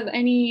don't have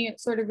any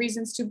sort of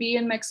reasons to be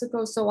in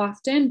Mexico so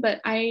often,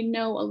 but I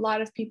know a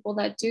lot of people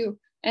that do.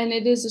 And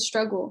it is a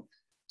struggle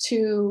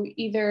to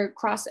either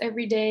cross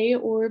every day,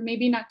 or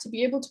maybe not to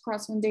be able to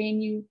cross one day,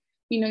 and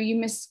you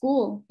miss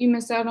school, you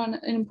miss out on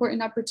an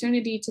important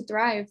opportunity to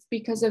thrive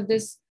because of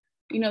this,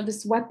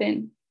 this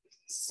weapon.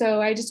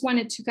 So I just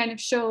wanted to kind of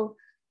show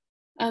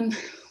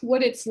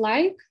what it's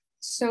like.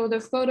 So the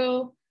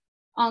photo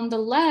On the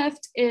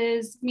left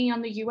is me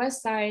on the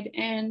US side,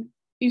 and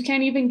you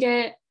can't even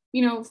get,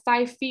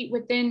 5 feet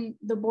within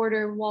the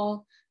border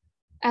wall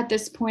at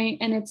this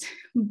point, and it's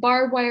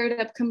barbed wired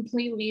up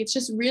completely. It's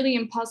just really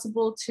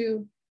impossible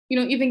to,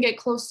 even get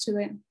close to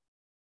it.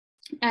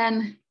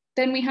 And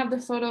then we have the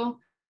photo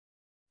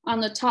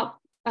on the top,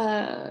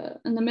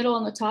 in the middle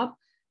on the top,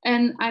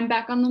 and I'm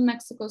back on the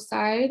Mexico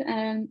side,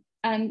 and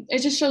it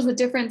just shows the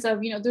difference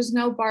of, there's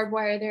no barbed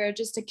wire there,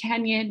 just a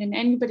canyon, and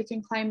anybody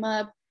can climb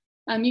up.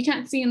 You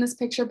can't see in this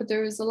picture, but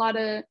there was a lot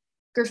of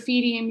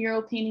graffiti and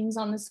mural paintings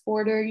on this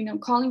border,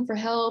 calling for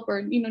help,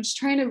 or, just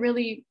trying to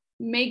really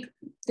make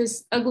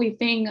this ugly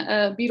thing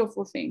a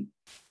beautiful thing.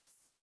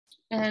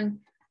 And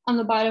on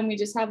the bottom, we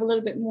just have a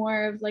little bit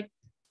more of like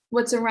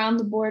what's around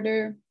the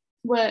border.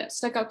 What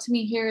stuck out to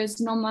me here is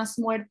no más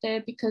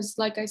muerte, because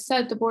like I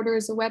said, the border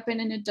is a weapon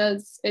and it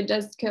does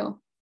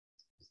kill.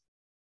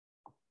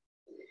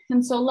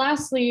 And so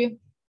lastly,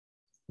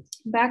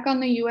 back on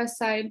the US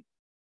side,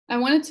 I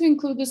wanted to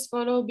include this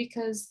photo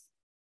because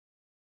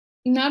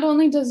not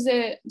only does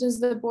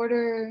the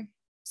border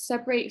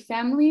separate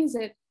families,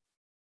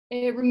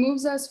 it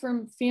removes us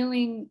from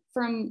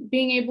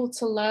being able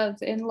to love,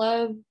 and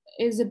love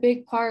is a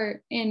big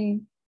part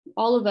in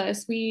all of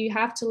us. We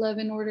have to love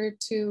in order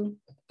to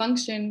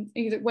function,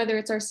 either whether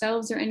it's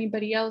ourselves or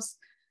anybody else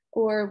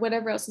or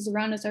whatever else is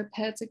around us, our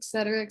pets, et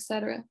cetera, et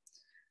cetera.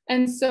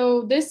 And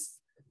so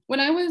when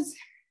I was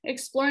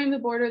exploring the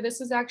border, this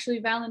was actually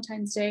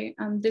Valentine's Day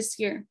this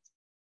year.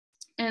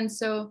 And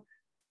so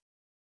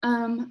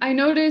I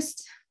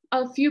noticed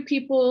a few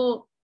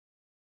people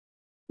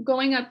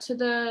going up to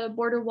the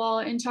border wall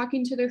and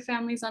talking to their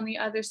families on the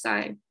other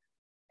side.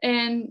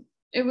 And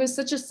it was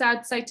such a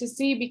sad sight to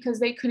see, because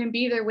they couldn't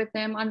be there with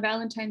them on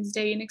Valentine's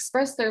Day and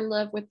express their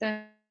love with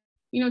them,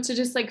 to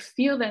just like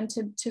feel them,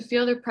 to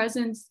feel their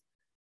presence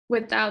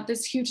without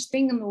this huge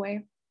thing in the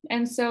way.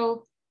 And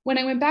so when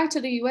I went back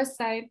to the US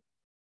side,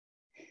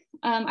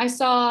 I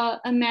saw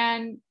a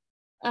man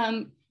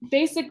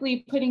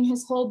basically putting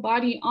his whole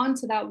body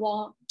onto that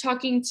wall,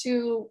 talking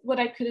to what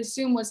I could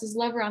assume was his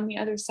lover on the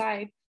other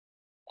side.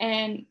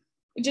 And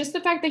just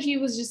the fact that he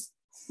was just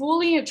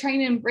fully trying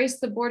to embrace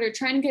the border,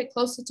 trying to get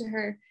closer to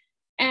her.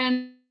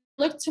 And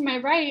look to my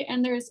right,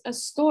 and there's a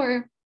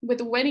store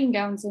with wedding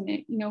gowns in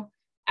it,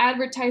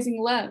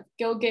 advertising love,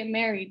 go get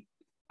married,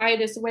 buy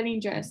this wedding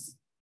dress.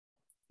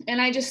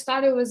 And I just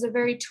thought it was a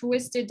very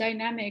twisted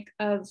dynamic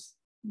of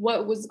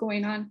what was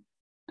going on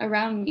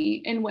around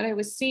me and what I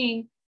was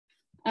seeing,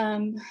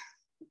 and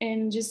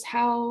just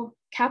how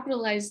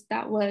capitalized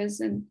that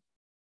was, and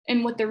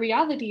what the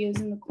reality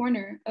is in the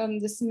corner.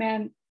 This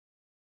man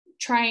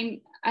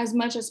trying as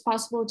much as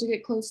possible to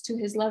get close to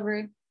his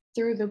lover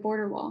through the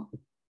border wall.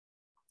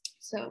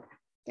 So,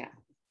 yeah.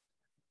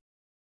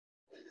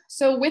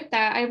 So with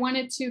that, I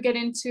wanted to get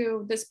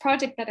into this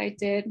project that I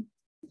did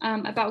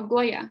about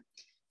Goya.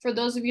 For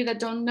those of you that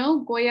don't know,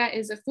 Goya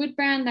is a food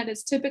brand that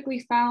is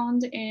typically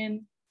found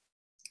in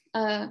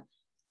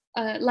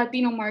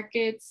Latino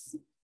markets.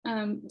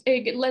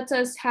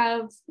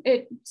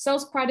 It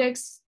sells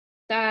products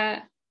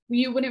that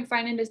you wouldn't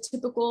find in a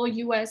typical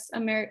US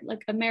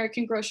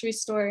American grocery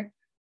store,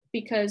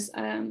 because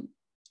Mexican,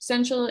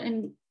 Central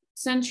and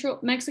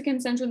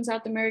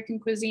South American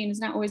cuisine is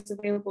not always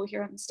available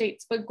here in the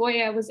States, but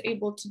Goya was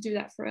able to do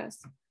that for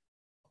us.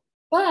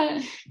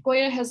 But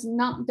Goya has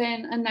not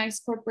been a nice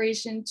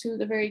corporation to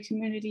the very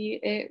community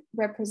it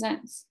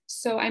represents.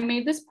 So I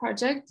made this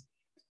project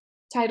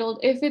titled,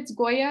 If It's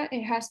Goya,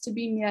 It Has to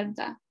Be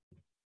Mierda.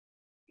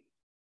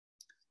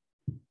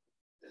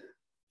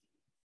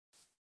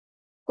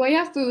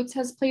 Goya Foods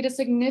has played a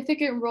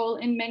significant role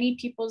in many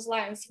people's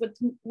lives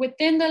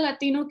within the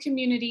Latino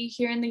community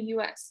here in the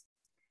US.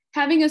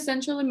 Having a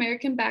Central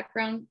American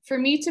background, for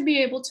me to be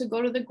able to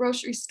go to the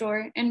grocery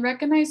store and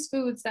recognize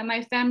foods that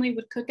my family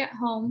would cook at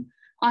home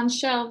on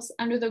shelves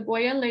under the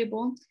Goya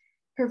label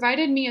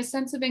provided me a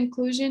sense of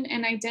inclusion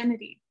and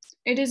identity.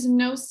 It is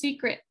no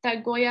secret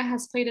that Goya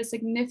has played a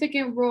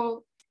significant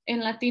role in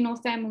Latino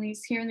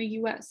families here in the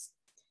US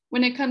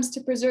when it comes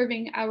to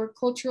preserving our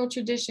cultural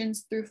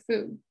traditions through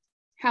food.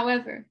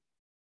 However,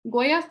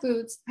 Goya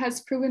Foods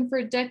has proven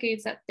for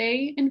decades that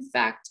they, in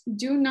fact,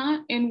 do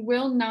not and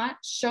will not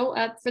show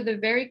up for the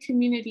very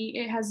community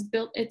it has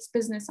built its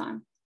business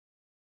on.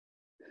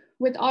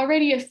 With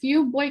already a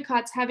few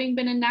boycotts having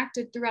been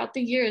enacted throughout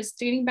the years,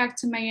 dating back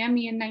to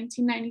Miami in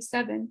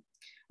 1997,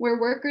 where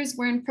workers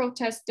were in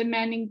protest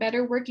demanding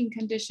better working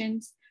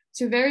conditions,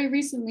 to very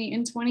recently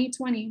in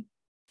 2020,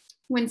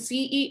 when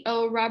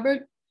CEO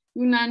Robert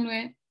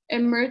Unanue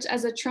emerged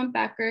as a Trump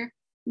backer,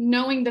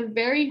 knowing the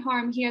very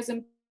harm he has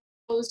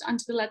imposed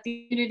onto the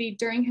Latino community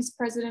during his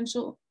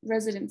presidential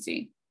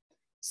residency.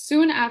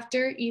 Soon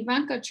after,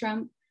 Ivanka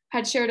Trump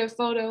had shared a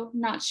photo,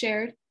 not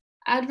shared,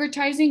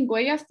 advertising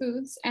Goya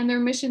Foods and their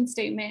mission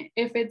statement,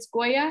 if it's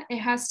Goya, it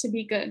has to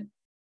be good.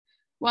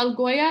 While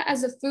Goya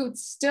as a food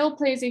still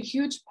plays a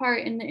huge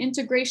part in the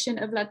integration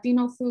of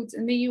Latino foods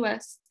in the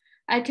US,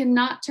 I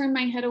cannot turn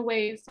my head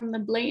away from the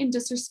blatant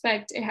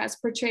disrespect it has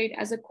portrayed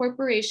as a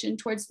corporation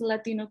towards the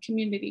Latino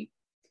community.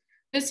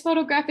 This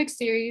photographic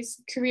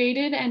series,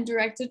 created and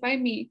directed by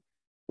me,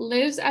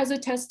 lives as a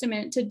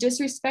testament to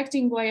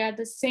disrespecting Goya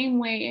the same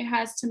way it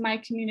has to my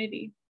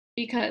community.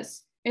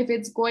 Because if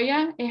it's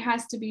Goya, it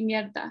has to be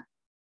mierda.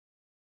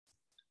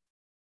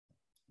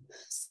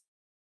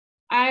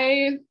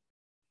 I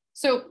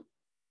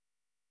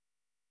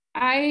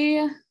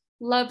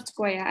loved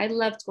Goya. I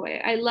loved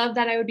Goya. I loved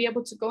that I would be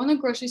able to go in the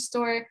grocery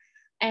store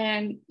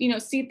and, you know,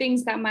 see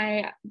things that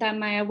my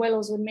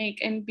abuelos would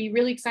make and be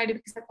really excited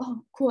because like,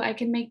 oh, cool, I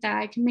can make that.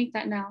 I can make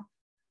that now.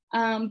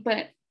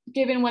 But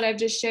given what I've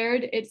just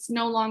shared, it's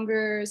no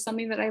longer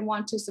something that I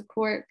want to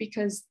support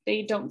because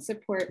they don't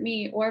support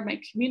me or my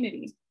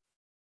community.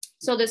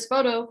 So these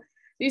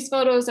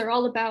photos are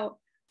all about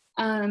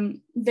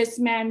this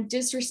man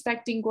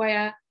disrespecting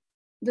Goya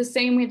the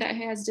same way that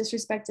he has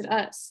disrespected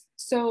us.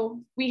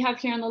 So we have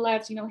here on the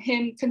left, you know,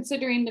 him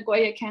considering the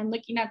Goya can,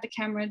 looking at the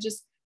camera,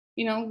 just,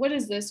 you know, what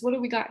is this? What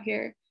do we got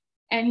here?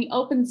 And he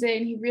opens it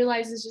and he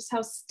realizes just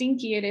how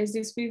stinky it is.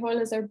 These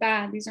frijoles are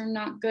bad. These are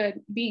not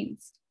good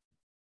beans.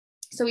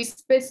 So he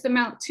spits them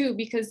out too,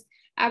 because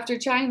after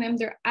trying them,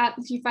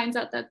 he finds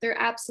out that they're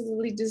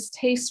absolutely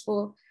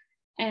distasteful.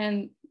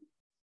 And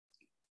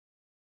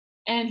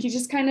he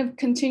just kind of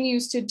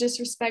continues to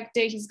disrespect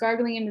it. He's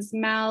gargling in his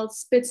mouth,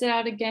 spits it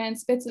out again,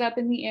 spits it up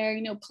in the air,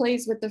 you know,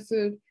 plays with the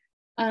food.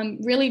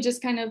 Really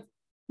just kind of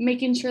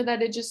making sure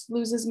that it just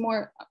loses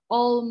more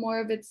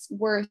of its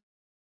worth.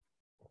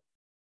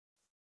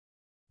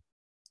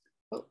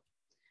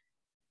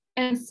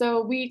 And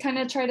so we kind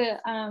of try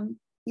to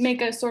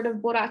make a sort of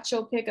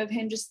borracho pic of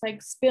him just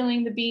like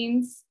spilling the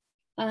beans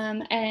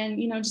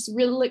and, you know, just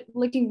really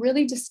looking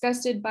really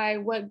disgusted by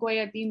what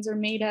Goya beans are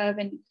made of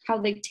and how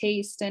they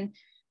taste, and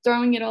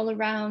throwing it all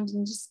around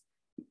and just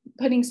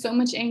putting so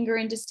much anger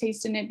and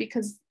distaste in it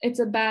because it's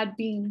a bad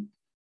bean.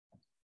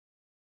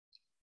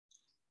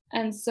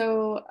 And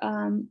so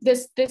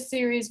this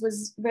series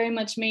was very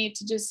much made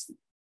to just,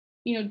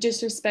 you know,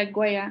 disrespect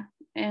Goya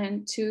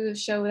and to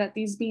show that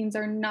these beans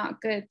are not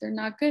good. They're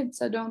not good,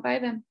 so don't buy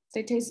them.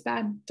 They taste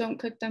bad. Don't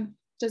cook them.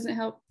 Doesn't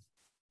help.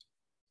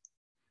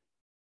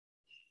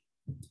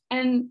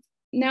 And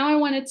now I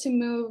wanted to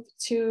move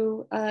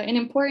to an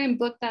important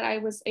book that I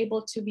was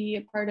able to be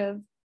a part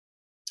of.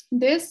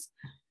 This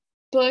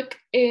book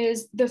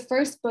is the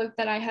first book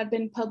that I have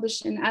been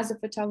published in as a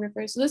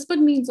photographer. So this book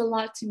means a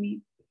lot to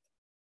me.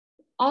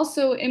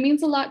 Also, it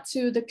means a lot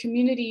to the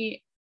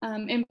community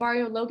in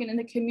Barrio Logan, in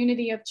the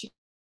community of Chicano.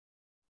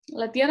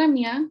 La Tierra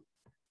Mía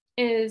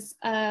is,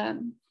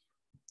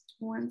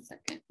 one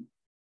second.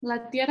 La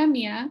Tierra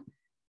Mía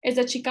is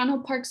a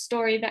Chicano park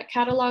story that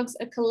catalogs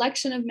a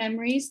collection of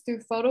memories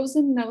through photos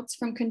and notes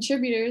from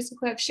contributors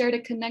who have shared a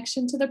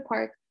connection to the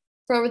park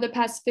for over the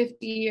past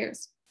 50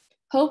 years.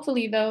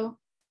 Hopefully,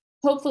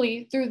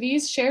 through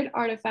these shared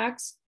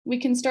artifacts, we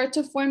can start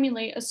to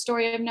formulate a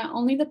story of not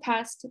only the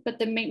past, but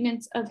the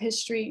maintenance of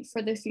history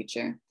for the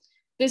future.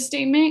 This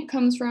statement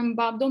comes from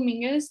Bob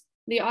Dominguez,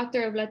 the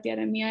author of La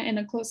Tierra Mía and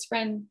a close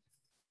friend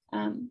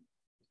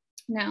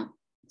now.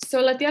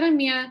 So La Tierra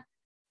Mía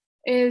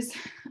is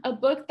a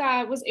book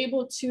that was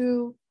able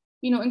to,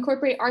 you know,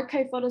 incorporate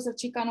archive photos of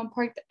Chicano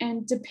Park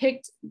and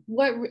depict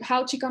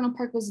how Chicano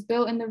Park was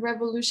built and the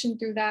revolution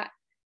through that,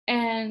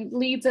 and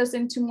leads us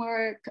into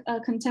more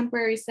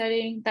contemporary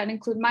setting that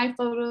include my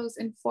photos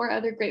and 4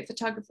 other great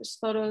photographers'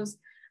 photos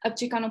of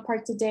Chicano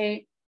Park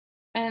today.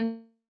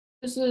 And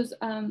this was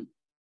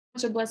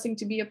such a blessing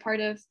to be a part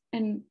of,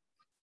 and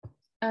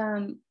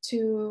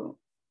for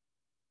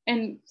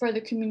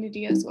the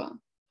community as well.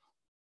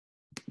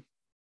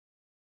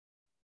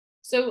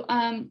 So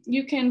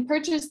you can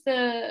purchase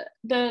the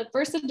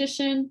first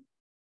edition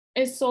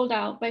is sold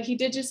out, but he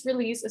did just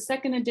release a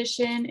second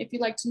edition. If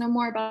you'd like to know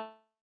more about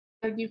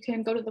it, you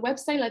can go to the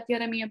website,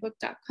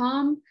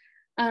 latierramiabook.com,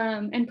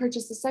 and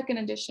purchase the second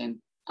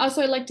edition.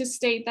 Also, I'd like to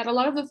state that a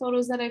lot of the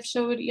photos that I've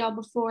showed y'all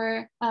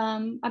before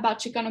about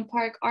Chicano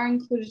Park are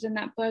included in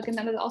that book, and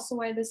that is also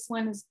why this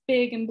one is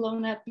big and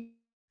blown up.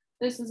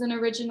 This is an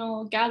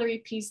original gallery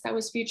piece that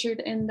was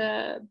featured in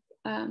the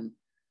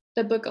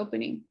book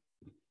opening.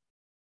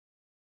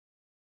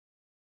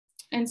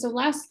 And so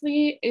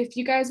lastly, if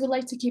you guys would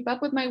like to keep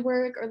up with my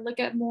work or look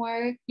at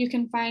more, you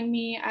can find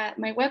me at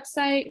my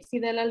website,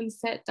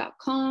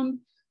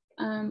 fedellalizeth.com,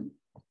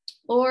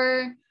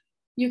 or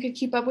you could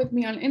keep up with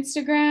me on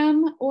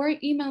Instagram or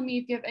email me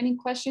if you have any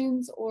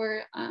questions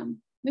or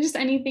just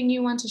anything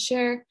you want to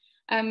share.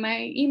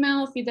 My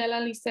email,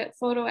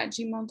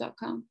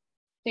 fedellalizethphoto@gmail.com.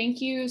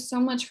 Thank you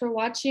so much for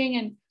watching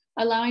and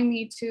allowing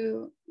me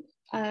to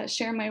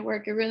share my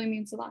work. It really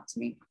means a lot to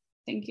me.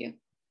 Thank you.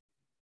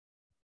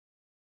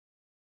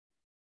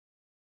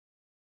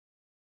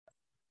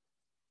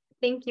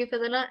 Thank you,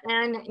 Fedella.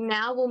 And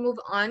now we'll move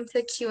on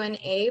to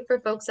Q&A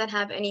for folks that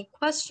have any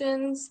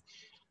questions.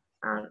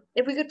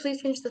 If we could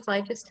please change the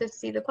slide just to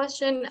see the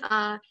question.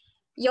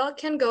 Y'all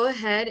can go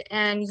ahead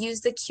and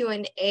use the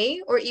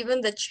Q&A or even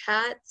the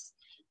chat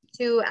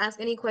to ask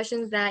any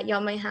questions that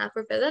y'all might have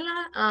for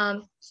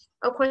Fedella.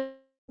 A question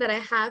that I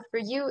have for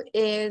you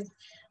is,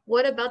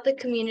 What about the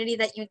community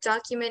that you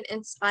document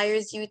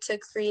inspires you to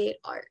create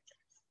art?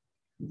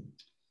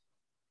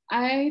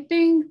 I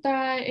think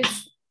that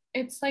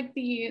it's like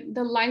the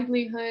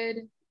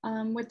livelihood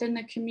within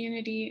the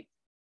community.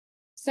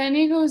 San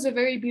Diego is a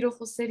very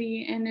beautiful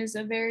city and is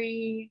a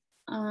very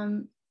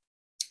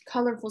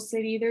colorful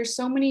city. There's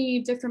so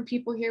many different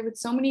people here with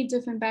so many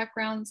different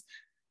backgrounds,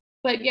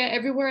 but yet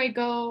everywhere I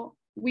go,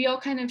 we all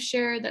kind of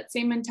share that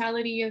same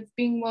mentality of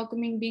being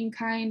welcoming, being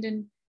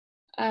kind,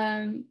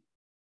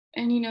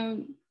 and you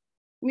know,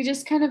 we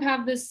just kind of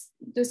have this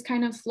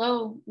kind of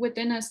flow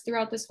within us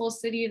throughout this whole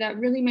city that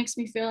really makes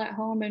me feel at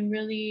home and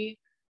really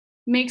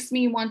makes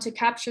me want to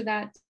capture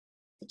that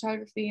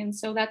photography. And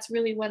so that's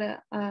really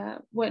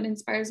what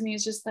inspires me,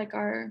 is just like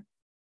our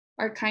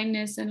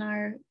kindness and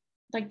our,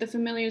 like, the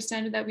familiar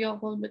standard that we all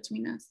hold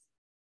between us.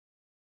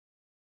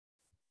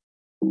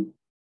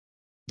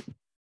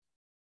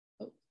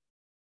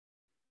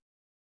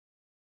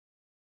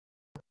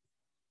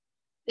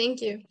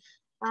 Thank you.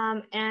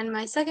 And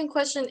my second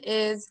question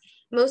is,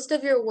 most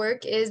of your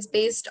work is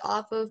based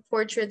off of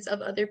portraits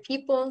of other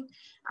people.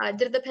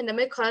 Did the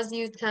pandemic cause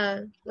you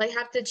to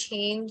have to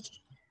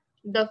change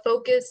the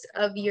focus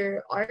of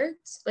your art?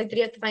 Like, did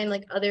you have to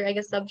find other, I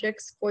guess,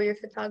 subjects for your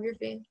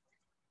photography?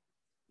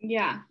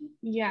 Yeah.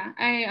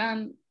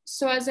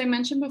 So as I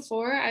mentioned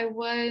before, I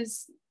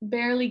was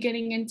barely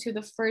getting into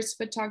the first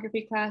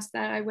photography class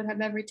that I would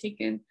have ever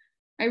taken.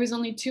 I was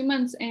only 2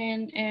 months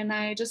in, and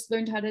I just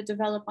learned how to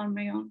develop on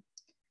my own.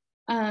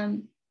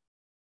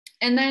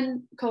 And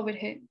then COVID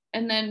hit,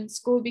 and then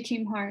school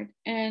became hard.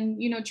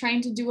 And,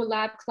 trying to do a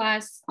lab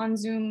class on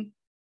Zoom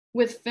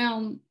with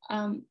film,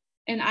 and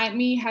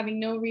me having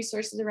no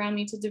resources around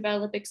me to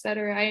develop,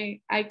 etc.,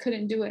 I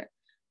couldn't do it.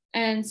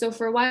 And so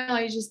for a while,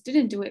 I just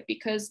didn't do it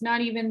because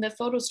not even the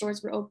photo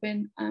stores were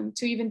open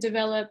to even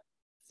develop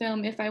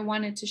film if I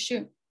wanted to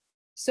shoot.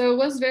 So it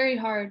was very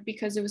hard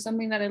because it was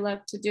something that I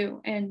loved to do.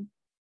 And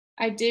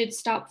I did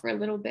stop for a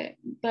little bit,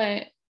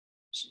 but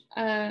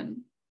a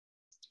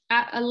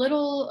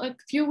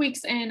few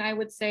weeks in, I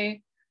would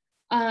say,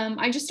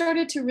 I just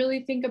started to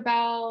really think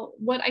about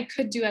what I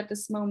could do at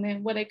this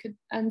moment,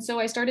 and so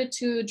I started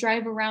to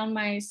drive around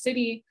my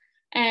city,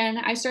 and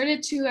I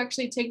started to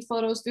actually take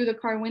photos through the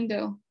car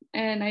window.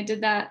 And I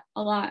did that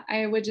a lot.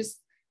 I would just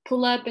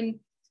pull up and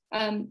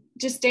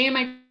just stay in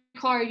my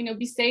car,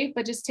 be safe,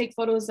 but just take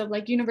photos of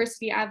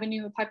University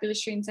Avenue, a popular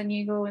street in San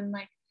Diego. And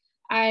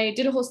I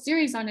did a whole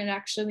series on it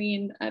actually,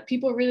 and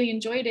people really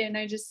enjoyed it. And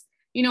I just,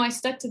 I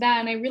stuck to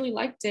that, and I really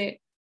liked it.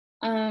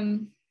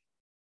 And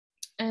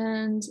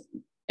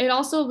it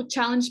also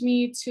challenged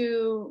me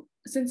to,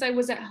 since I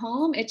was at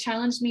home, it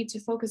challenged me to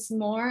focus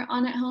more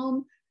on at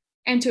home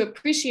and to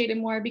appreciate it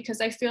more,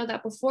 because I feel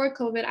that before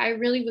COVID, I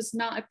really was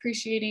not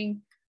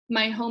appreciating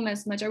my home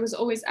as much. I was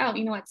always out,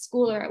 at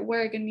school or at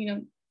work,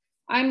 and,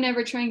 I'm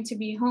never trying to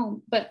be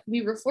home, but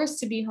we were forced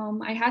to be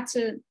home. I had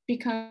to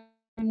become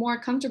more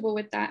comfortable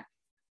with that.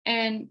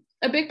 And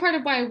a big part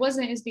of why I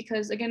wasn't is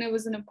because, again, it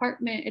was an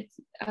apartment.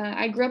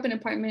 I grew up in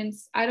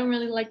apartments. I don't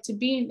really like to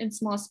be in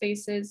small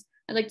spaces.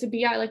 I like to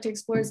be out. I like to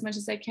explore as much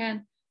as I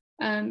can.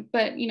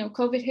 But,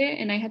 COVID hit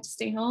and I had to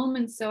stay home.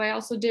 And so I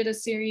also did a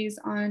series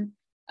on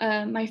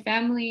my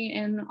family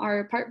and our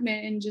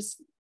apartment, and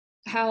just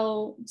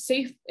how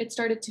safe it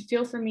started to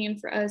feel for me and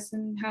for us,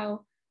 and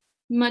how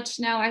much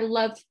now I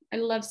love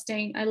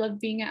staying. I love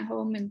being at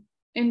home and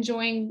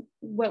enjoying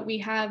what we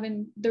have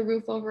and the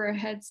roof over our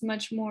heads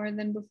much more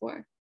than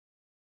before.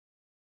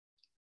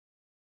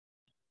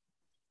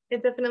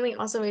 It definitely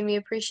also made me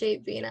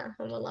appreciate being at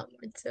home a lot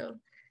more too.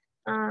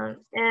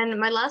 And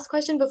my last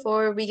question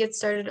before we get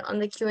started on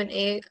the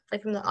Q&A,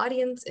 from the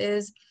audience,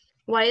 is,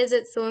 why is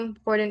it so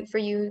important for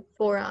you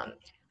for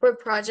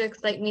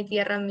projects like Mi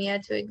Tierra Mia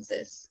to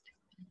exist?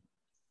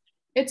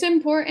 It's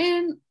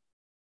important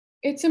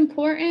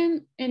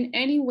in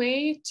any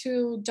way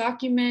to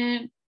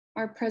document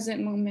our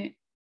present moment.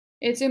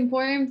 It's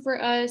important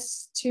for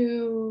us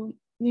to,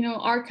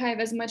 archive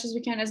as much as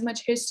we can, as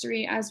much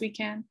history as we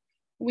can.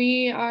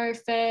 We are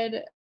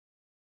fed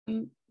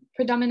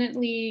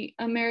predominantly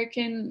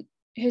American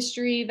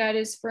history that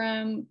is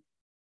from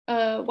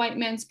a white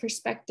man's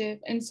perspective.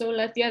 And so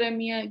La Tierra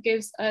Mia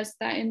gives us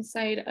that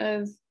insight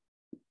of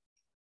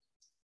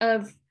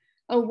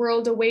a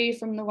world away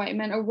from the white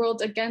man, a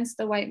world against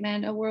the white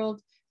man, a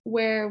world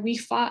where we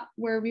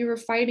were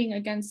fighting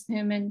against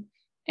him,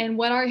 and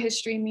what our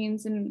history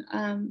means, and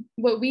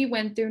what we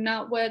went through,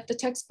 not what the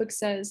textbook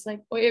says.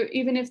 Or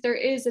even if there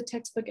is a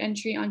textbook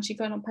entry on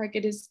Chicano Park,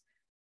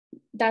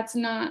 that's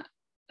not,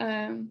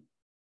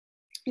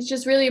 it's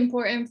just really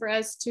important for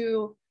us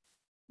to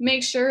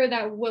make sure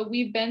that what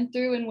we've been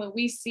through and what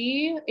we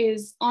see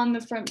is on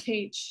the front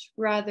page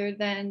rather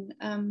than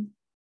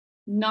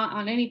not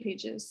on any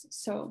pages.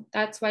 So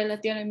that's why La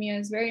Tierra Mia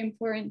is very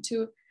important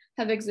to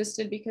have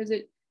existed, because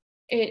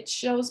it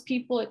shows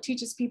people, it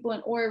teaches people,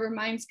 or it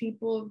reminds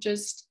people of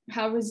just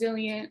how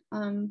resilient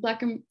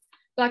Black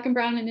and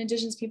Brown and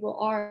Indigenous people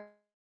are,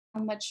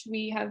 how much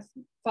we have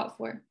fought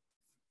for.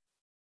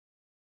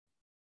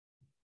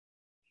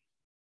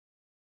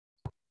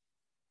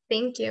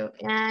 Thank you.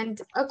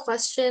 And a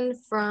question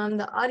from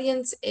the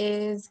audience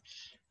is,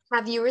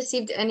 have you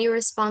received any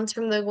response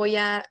from the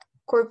Goya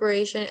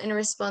Corporation in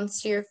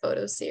response to your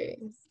photo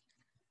series?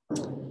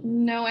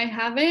 No, I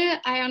haven't.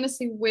 I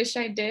honestly wish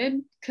I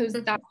did, because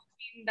that would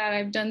mean that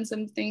I've done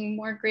something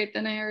more great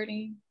than I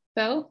already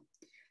felt.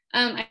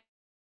 I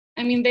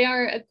mean, they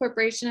are a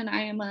corporation and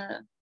I am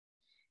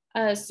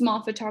a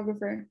small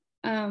photographer.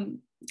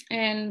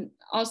 And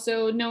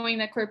also knowing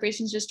that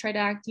corporations just try to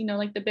act,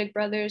 like the big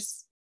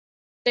brothers,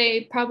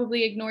 they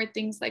probably ignore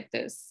things like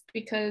this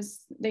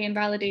because they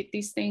invalidate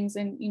these things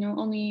and,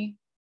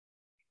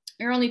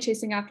 they're only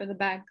chasing after the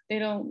bag. They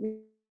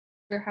don't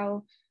care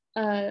how,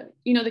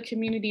 the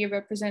community it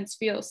represents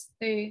feels.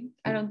 I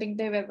don't think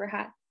they've ever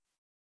had.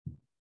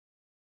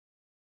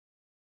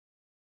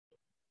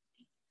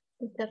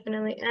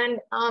 Definitely. And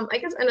I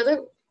guess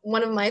another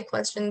one of my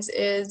questions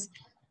is,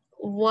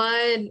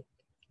 why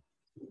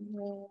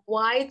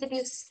did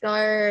you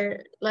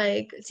start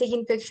like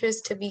taking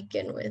pictures to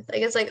begin with? I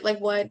guess like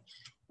what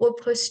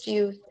pushed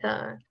you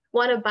to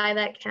want to buy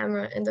that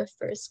camera in the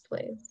first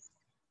place?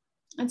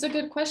 That's a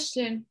good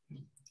question.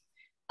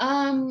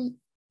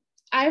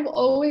 I've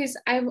always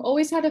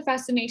had a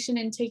fascination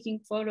in taking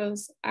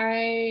photos.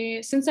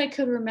 Since I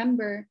could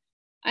remember,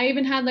 I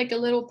even had like a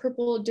little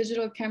purple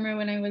digital camera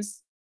when I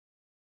was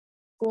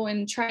school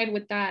and tried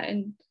with that.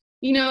 And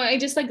I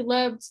just like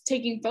loved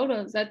taking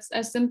photos. That's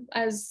as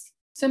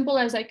simple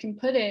as I can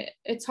put it.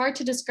 It's hard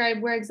to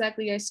describe where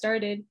exactly I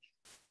started.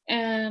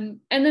 And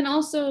then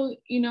also,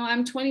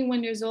 I'm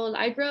 21 years old.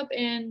 I grew up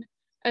in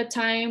a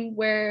time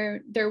where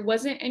there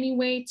wasn't any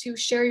way to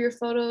share your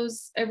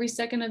photos every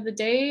second of the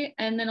day.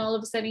 And then all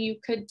of a sudden you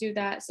could do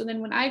that. So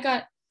then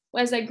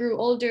as I grew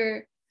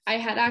older, I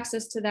had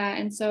access to that.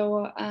 And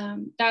so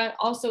that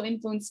also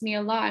influenced me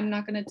a lot. I'm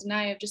not going to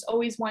deny it, just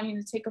always wanting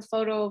to take a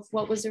photo of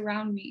what was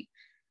around me.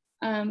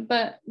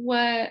 But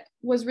what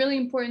was really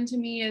important to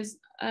me is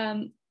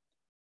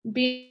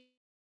being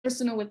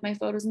personal with my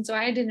photos. And so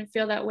I didn't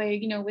feel that way,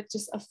 with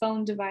just a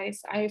phone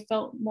device. I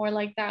felt more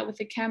like that with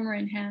a camera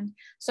in hand.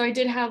 So I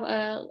did have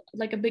a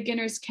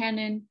beginner's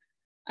Canon.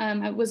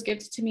 It was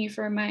gifted to me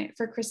for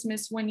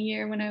Christmas one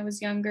year when I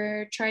was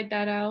younger. Tried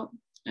that out,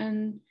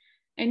 and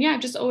yeah,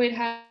 just always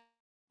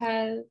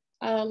had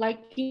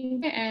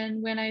liking it.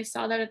 And when I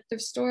saw that at the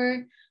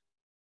store,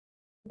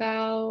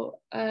 about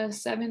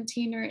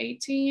 17 or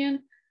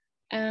 18,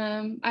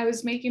 I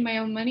was making my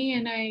own money,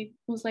 and I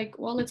was like,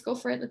 well, let's go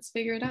for it. Let's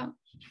figure it out.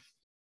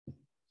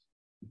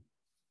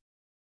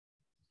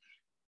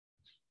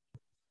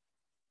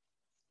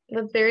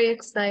 That's very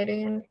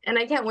exciting. And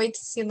I can't wait to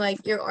see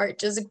like your art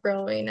just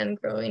growing and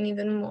growing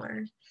even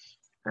more.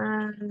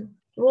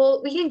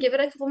 Well, we can give it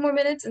a couple more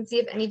minutes and see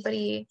if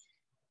anybody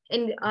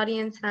in the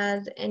audience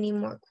has any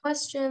more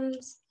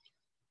questions.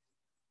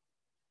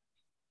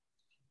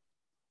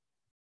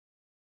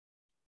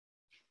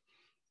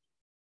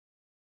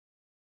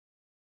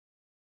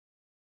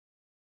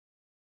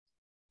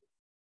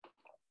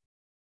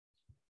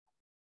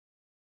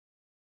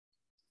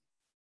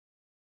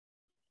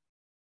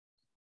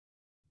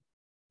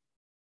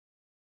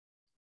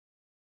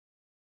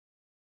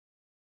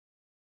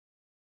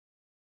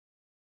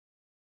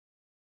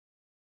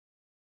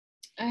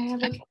 I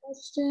have a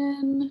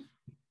question.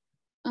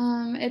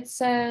 It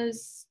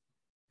says,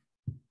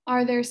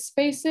 are there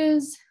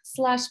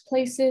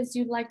spaces/places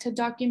you'd like to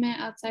document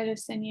outside of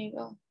San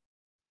Diego?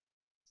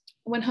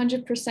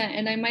 100%.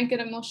 And I might get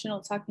emotional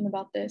talking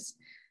about this,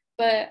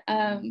 but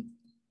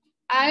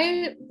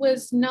I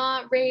was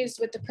not raised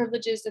with the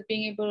privileges of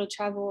being able to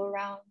travel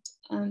around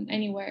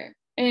anywhere.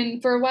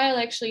 And for a while,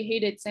 I actually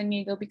hated San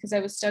Diego because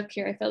I was stuck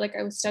here. I felt like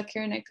I was stuck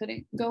here and I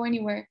couldn't go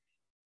anywhere.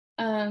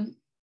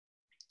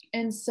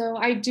 And so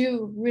I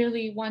do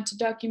really want to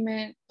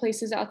document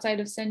places outside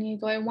of San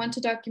Diego. I want to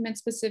document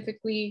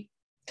specifically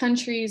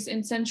countries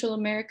in Central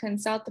America and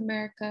South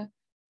America.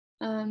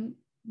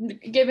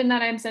 Given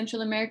that I'm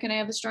Central American, I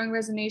have a strong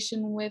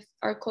resonation with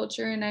our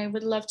culture, and I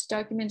would love to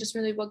document just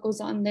really what goes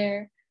on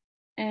there.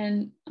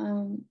 And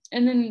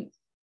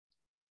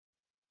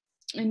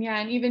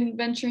even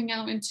venturing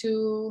out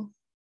into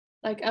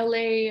like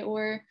LA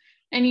or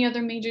any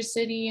other major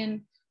city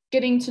and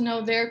getting to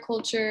know their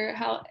culture,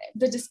 how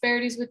the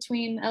disparities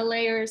between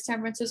LA or San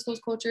Francisco's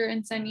culture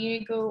and San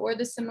Diego, or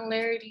the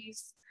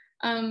similarities.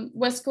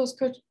 West Coast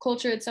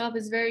culture itself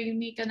is very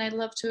unique, and I'd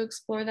love to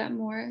explore that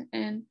more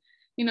and,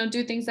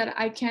 do things that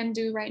I can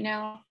do right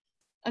now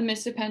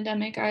amidst the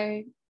pandemic.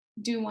 I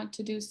do want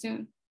to do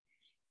soon.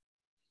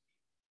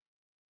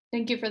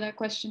 Thank you for that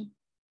question.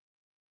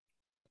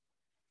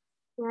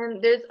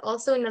 And there's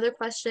also another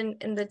question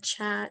in the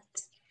chat.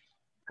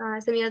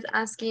 Samia's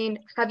asking,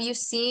 have you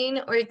seen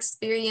or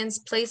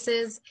experienced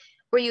places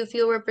where you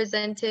feel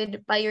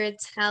represented by your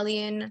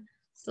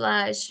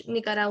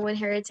Italian/Nicaraguan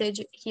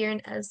heritage here in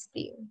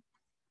SDU?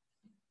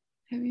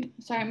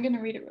 Sorry, I'm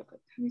gonna read it real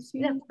quick. Have you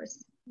seen? Yeah, of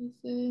course.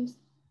 Places?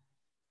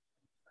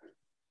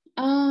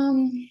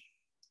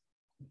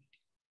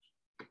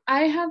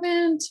 I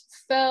haven't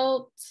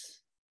felt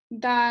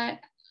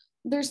that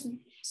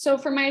so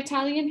for my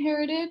Italian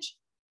heritage,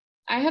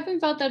 I haven't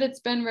felt that it's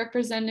been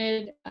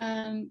represented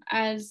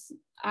as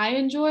I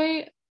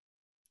enjoy.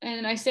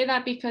 And I say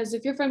that because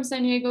if you're from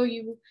San Diego,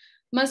 you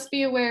must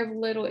be aware of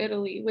Little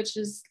Italy, which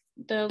is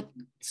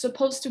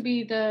supposed to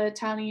be the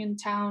Italian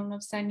town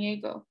of San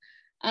Diego.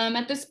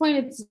 At this point,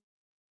 it's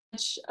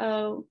much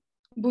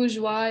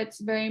bourgeois.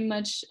 It's very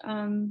much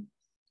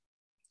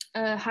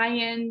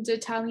high-end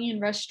Italian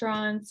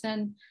restaurants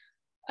and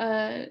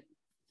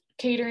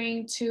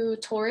catering to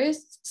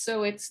tourists.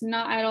 So it's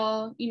not at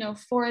all,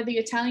 for the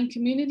Italian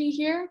community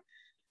here.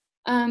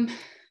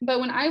 But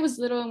when I was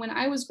little and when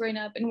I was growing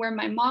up and where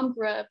my mom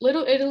grew up,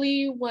 Little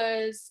Italy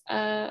was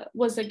a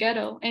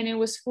ghetto, and it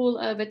was full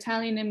of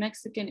Italian and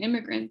Mexican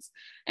immigrants.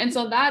 And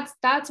so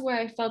that's where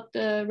I felt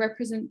the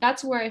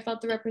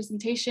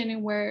representation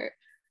and where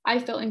I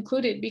felt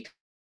included, because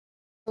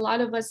a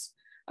lot of us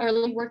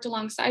worked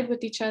alongside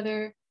with each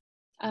other,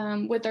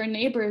 with our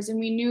neighbors, and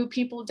we knew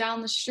people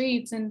down the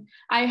streets. And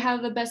I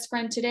have a best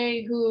friend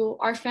today who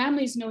our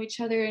families know each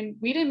other, and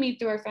we didn't meet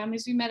through our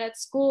families, we met at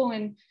school.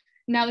 And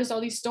now there's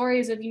all these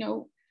stories of,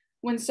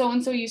 when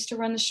so-and-so used to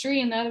run the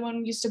street and the other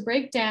one used to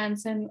break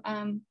dance, and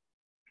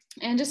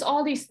just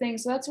all these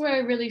things. So that's where I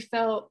really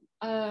felt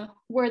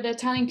where the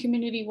Italian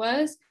community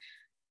was.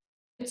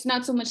 It's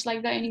not so much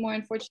like that anymore,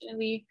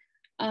 unfortunately.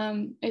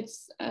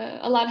 It's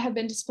a lot have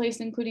been displaced,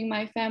 including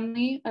my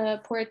family,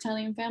 poor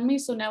Italian family.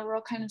 So now we're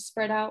all kind of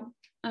spread out.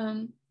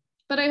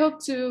 But I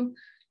hope to,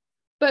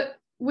 but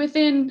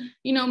within,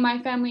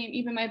 my family and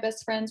even my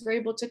best friends, we're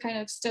able to kind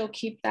of still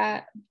keep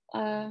that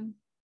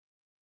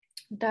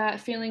that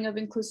feeling of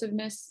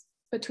inclusiveness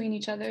between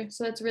each other.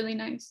 So that's really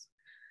nice.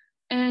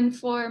 And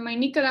for my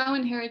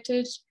Nicaraguan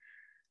heritage,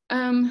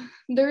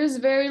 there is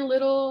very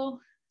little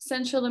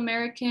Central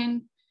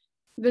American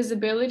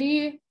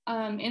visibility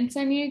in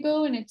San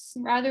Diego, and it's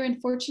rather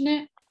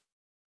unfortunate.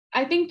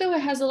 I think, though, it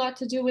has a lot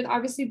to do with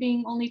obviously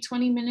being only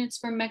 20 minutes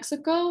from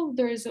Mexico.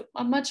 There's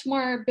a much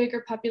more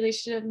bigger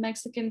population of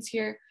Mexicans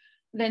here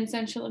than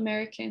Central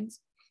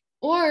Americans.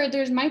 Or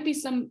there might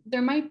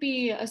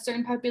be a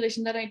certain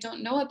population that I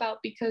don't know about,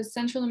 because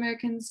Central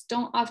Americans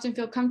don't often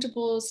feel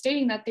comfortable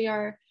stating that they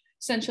are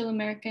Central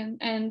American,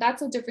 and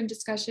that's a different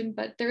discussion.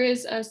 But there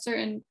is a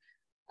certain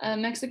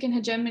Mexican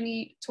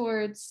hegemony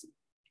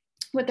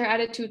with their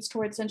attitudes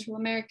towards Central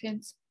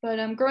Americans.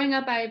 But growing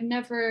up, I've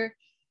never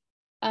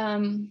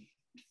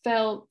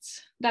felt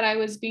that I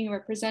was being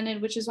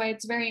represented, which is why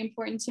it's very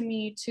important to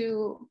me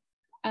to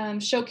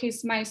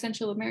showcase my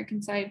Central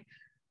American side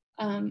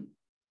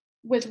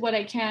with what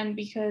I can,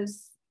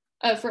 because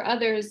for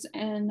others,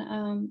 and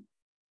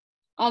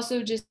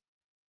also just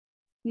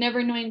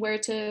never knowing where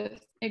to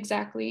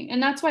exactly.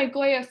 And that's why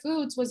Goya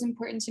Foods was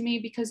important to me,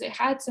 because it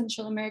had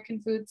Central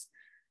American foods.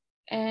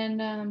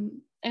 And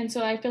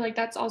so I feel like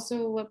that's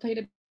also what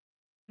played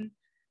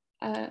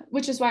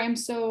which is why I'm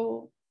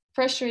so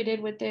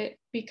frustrated with it,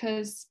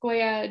 because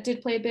Goya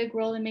did play a big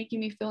role in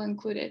making me feel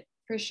included,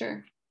 for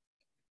sure.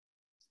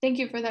 Thank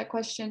you for that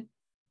question.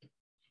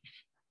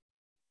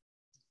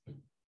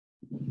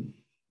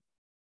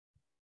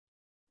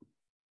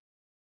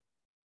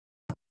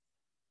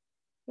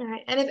 All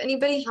right, and if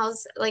anybody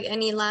has like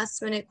any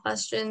last minute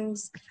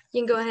questions,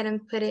 you can go ahead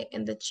and put it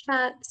in the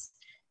chat.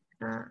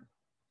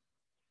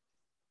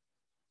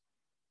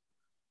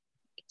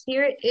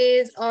 Here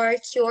is our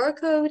QR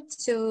code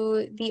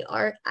to the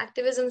art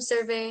activism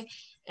survey.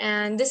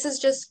 And this is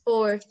just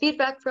for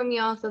feedback from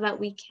y'all so that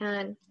we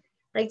can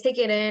like take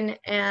it in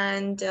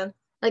and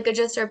like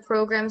adjust our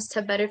programs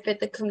to better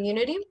fit the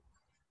community.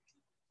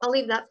 I'll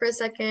leave that for a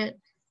second.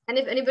 And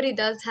if anybody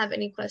does have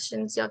any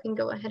questions, y'all can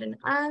go ahead and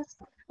ask.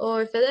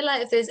 Or Fedella,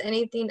 if there's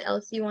anything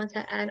else you want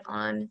to add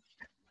on,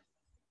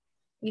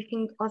 you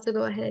can also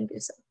go ahead and do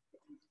so.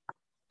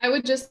 I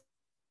would just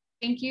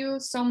thank you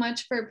so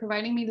much for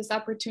providing me this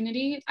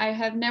opportunity. I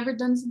have never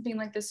done something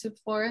like this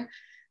before.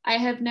 I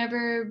have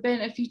never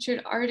been a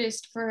featured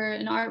artist for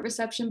an art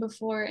reception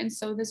before. And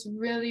so this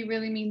really,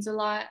 really means a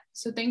lot.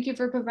 So thank you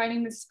for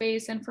providing this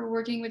space and for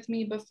working with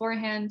me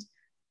beforehand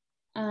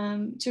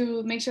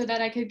to make sure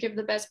that I could give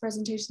the best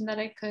presentation that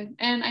I could.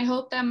 And I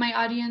hope that my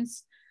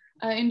audience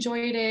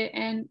enjoyed it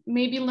and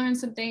maybe learned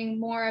something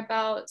more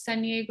about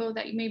San Diego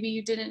that maybe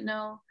you didn't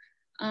know.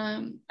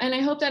 And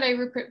I hope that I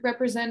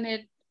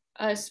represented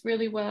us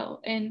really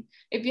well. And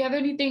if you have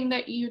anything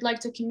that you'd like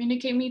to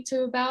communicate me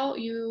to about,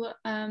 you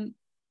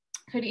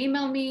could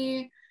email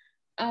me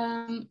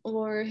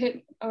or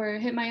hit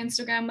my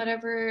Instagram,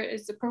 whatever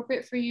is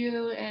appropriate for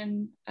you.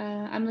 And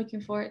I'm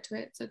looking forward to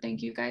it. So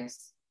thank you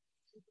guys.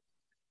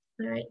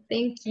 All right,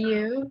 thank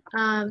you.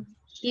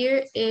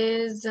 Here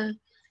is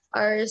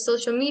our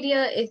social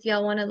media if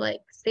y'all want to like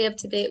stay up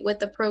to date with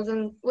the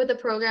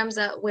programs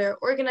that we're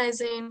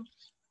organizing.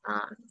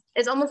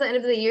 It's almost the end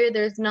of the year.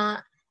 There's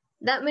not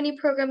that many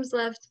programs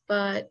left,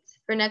 but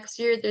for next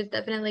year, there's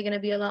definitely going to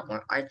be a lot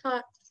more art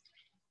talks.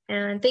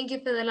 And thank you,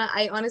 Fedella.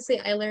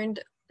 I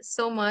learned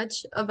so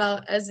much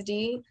about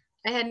SD.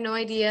 I had no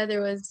idea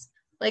there was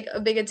like a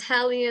big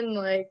Italian,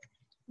 like,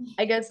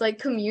 I guess like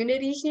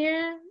community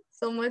here.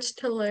 So much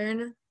to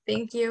learn.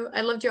 Thank you.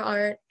 I loved your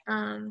art.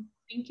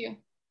 Thank you.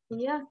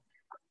 Yeah.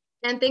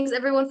 And thanks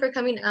everyone for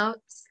coming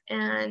out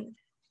and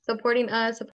supporting us,